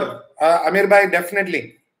 Sure, Amir Bhai,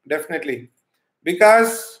 definitely.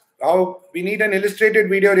 Because we need an illustrated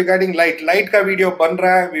video regarding light. Light ka video ban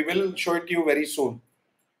raha hai. We will show it to you very soon.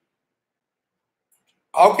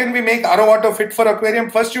 How can we make RO water fit for aquarium?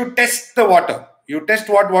 First, you test the water. You test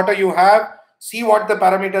what water you have. see what the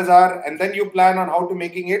parameters are, and then you plan on how to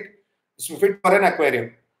making it fit for an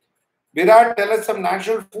aquarium. Virat, tell us some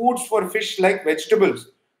natural foods for fish like vegetables.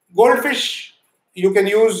 Goldfish, you can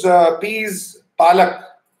use peas, palak.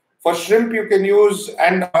 For shrimp, you can use,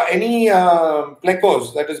 and any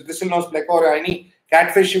plecos, that is bristlenose pleco, or any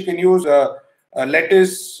catfish, you can use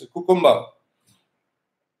lettuce, cucumber.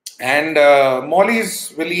 And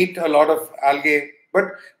mollies will eat a lot of algae.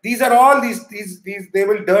 But these are all these they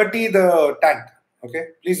will dirty the tank. Okay,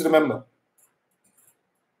 please remember.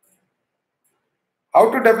 How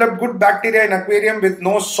to develop good bacteria in aquarium with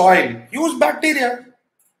no soil? Use bacteria,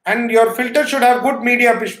 and your filter should have good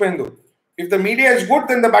media, Pushpendu. If the media is good,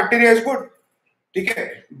 then the bacteria is good. ठीक है?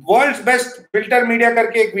 World's best filter media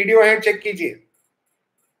करके एक video है, check कीजिए.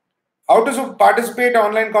 How to participate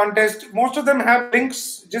online contest? Most of them have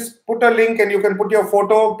links. Just put a link and you can put your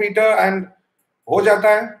photo, Peter, and हो जाता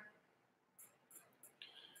है.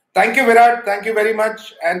 Thank you, Virat. Thank you very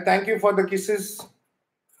much, and thank you for the kisses.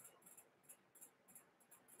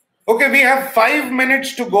 Okay, we have 5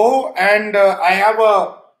 minutes to go, and I have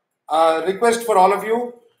a request for all of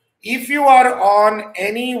you. If you are on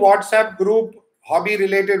any WhatsApp group, hobby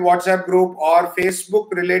related WhatsApp group or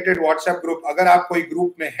Facebook related WhatsApp group, अगर आप कोई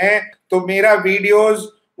group में हैं तो मेरा videos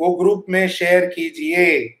वो group में share कीजिए.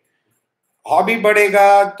 हॉबी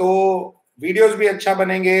बढ़ेगा तो वीडियोस भी अच्छा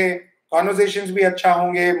बनेंगे, कॉन्वर्सेशंस भी अच्छा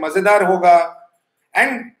होंगे, मजेदार होगा.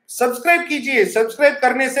 एंड सब्सक्राइब कीजिए. सब्सक्राइब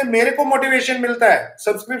करने से मेरे को मोटिवेशन मिलता है.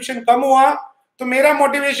 सब्सक्रिप्शन कम हुआ तो मेरा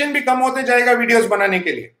मोटिवेशन भी कम होते जाएगा वीडियोस बनाने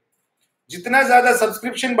के लिए. जितना ज्यादा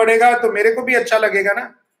सब्सक्रिप्शन बढ़ेगा तो मेरे को भी अच्छा लगेगा ना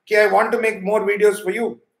कि I want to make more videos for you.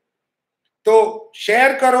 तो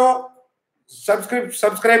शेयर करो,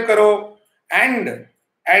 सब्सक्राइब करो, एंड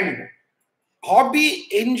हॉबी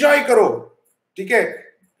एंजॉय करो. ठीक है,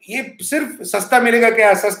 ये सिर्फ सस्ता मिलेगा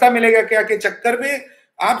क्या के चक्कर में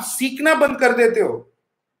आप सीखना बंद कर देते हो.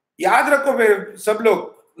 याद रखो सब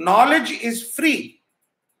लोग, नॉलेज इज फ्री.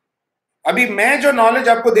 अभी मैं जो नॉलेज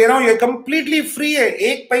आपको दे रहा हूं ये कंप्लीटली फ्री है.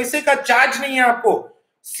 1 पैसे का चार्ज नहीं है आपको.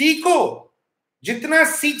 सीखो, जितना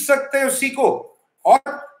सीख सकते हो सीखो, और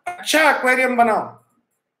अच्छा एक्वेरियम बनाओ.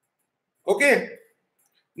 Okay,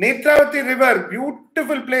 Netravati river,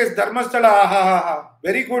 beautiful place. धर्मस्थಳ,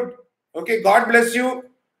 very good. Okay, God bless you.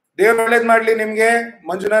 ದೇವರು ಒಳ್ಳೇದ್ ಮಾಡ್ಲಿ ನಿಮ್ಗೆ.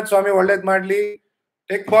 ಮಂಜುನಾಥ್ ಸ್ವಾಮಿ ಒಳ್ಳೇದ್ ಮಾಡ್ಲಿ.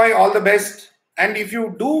 Tech bye, all the best. And if you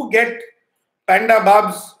do get panda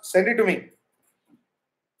barbs, send it to me.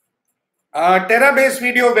 Terra base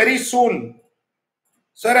video very soon.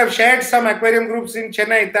 Sir, I've shared some aquarium groups in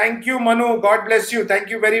Chennai. Thank you, Manu. God bless you. Thank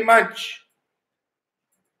you very much.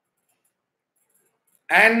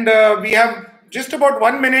 And we have just about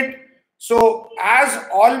 1 minute. So as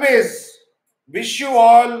always, wish you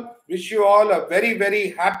all a very, very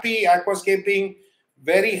happy aquascaping,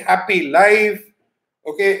 very happy life.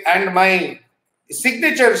 Okay, and my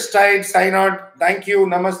signature style sign out. Thank you,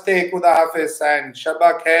 namaste, Khuda Hafiz, and Shabba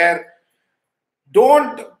Khair.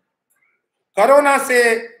 Don't corona se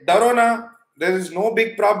daro na. There is no big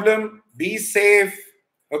problem. Be safe.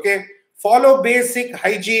 Okay, follow basic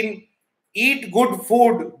hygiene. Eat good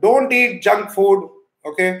food. Don't eat junk food.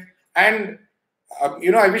 Okay, and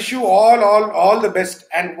I wish you all the best.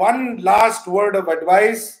 And one last word of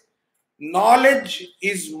advice. Knowledge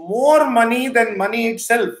is more money than money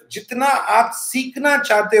itself. जितना आप सीखना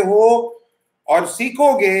चाहते हो और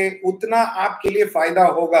सीखोगे उतना आपके लिए फायदा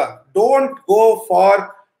होगा. Don't go for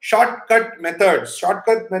shortcut methods.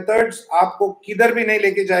 Shortcut methods आपको किधर भी नहीं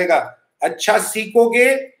लेके जाएगा. अच्छा सीखोगे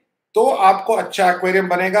तो आपको अच्छा एक्वेरियम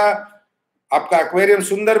बनेगा, आपका एक्वेरियम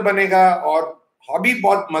सुंदर बनेगा और हॉबी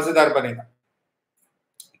बहुत मजेदार बनेगा.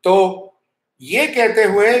 तो ये कहते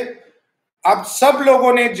हुए अब सब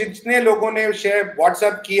लोगों ने, जितने लोगों ने शेयर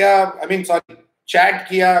व्हाट्सएप किया, चैट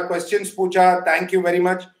किया, क्वेश्चंस पूछा, थैंक यू वेरी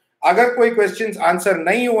मच. अगर कोई क्वेश्चंस आंसर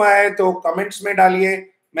नहीं हुआ है तो कमेंट्स में डालिए,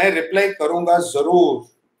 मैं रिप्लाई करूंगा जरूर.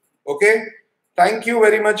 Okay, thank you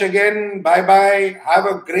very much again. Bye bye. Have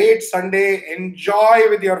a great Sunday. Enjoy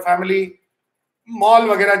with your family. Mall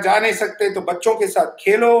वगैरह जा नहीं सकते तो बच्चों के साथ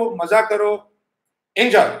खेलो, मजा करो,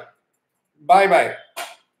 एंजॉय. Bye bye.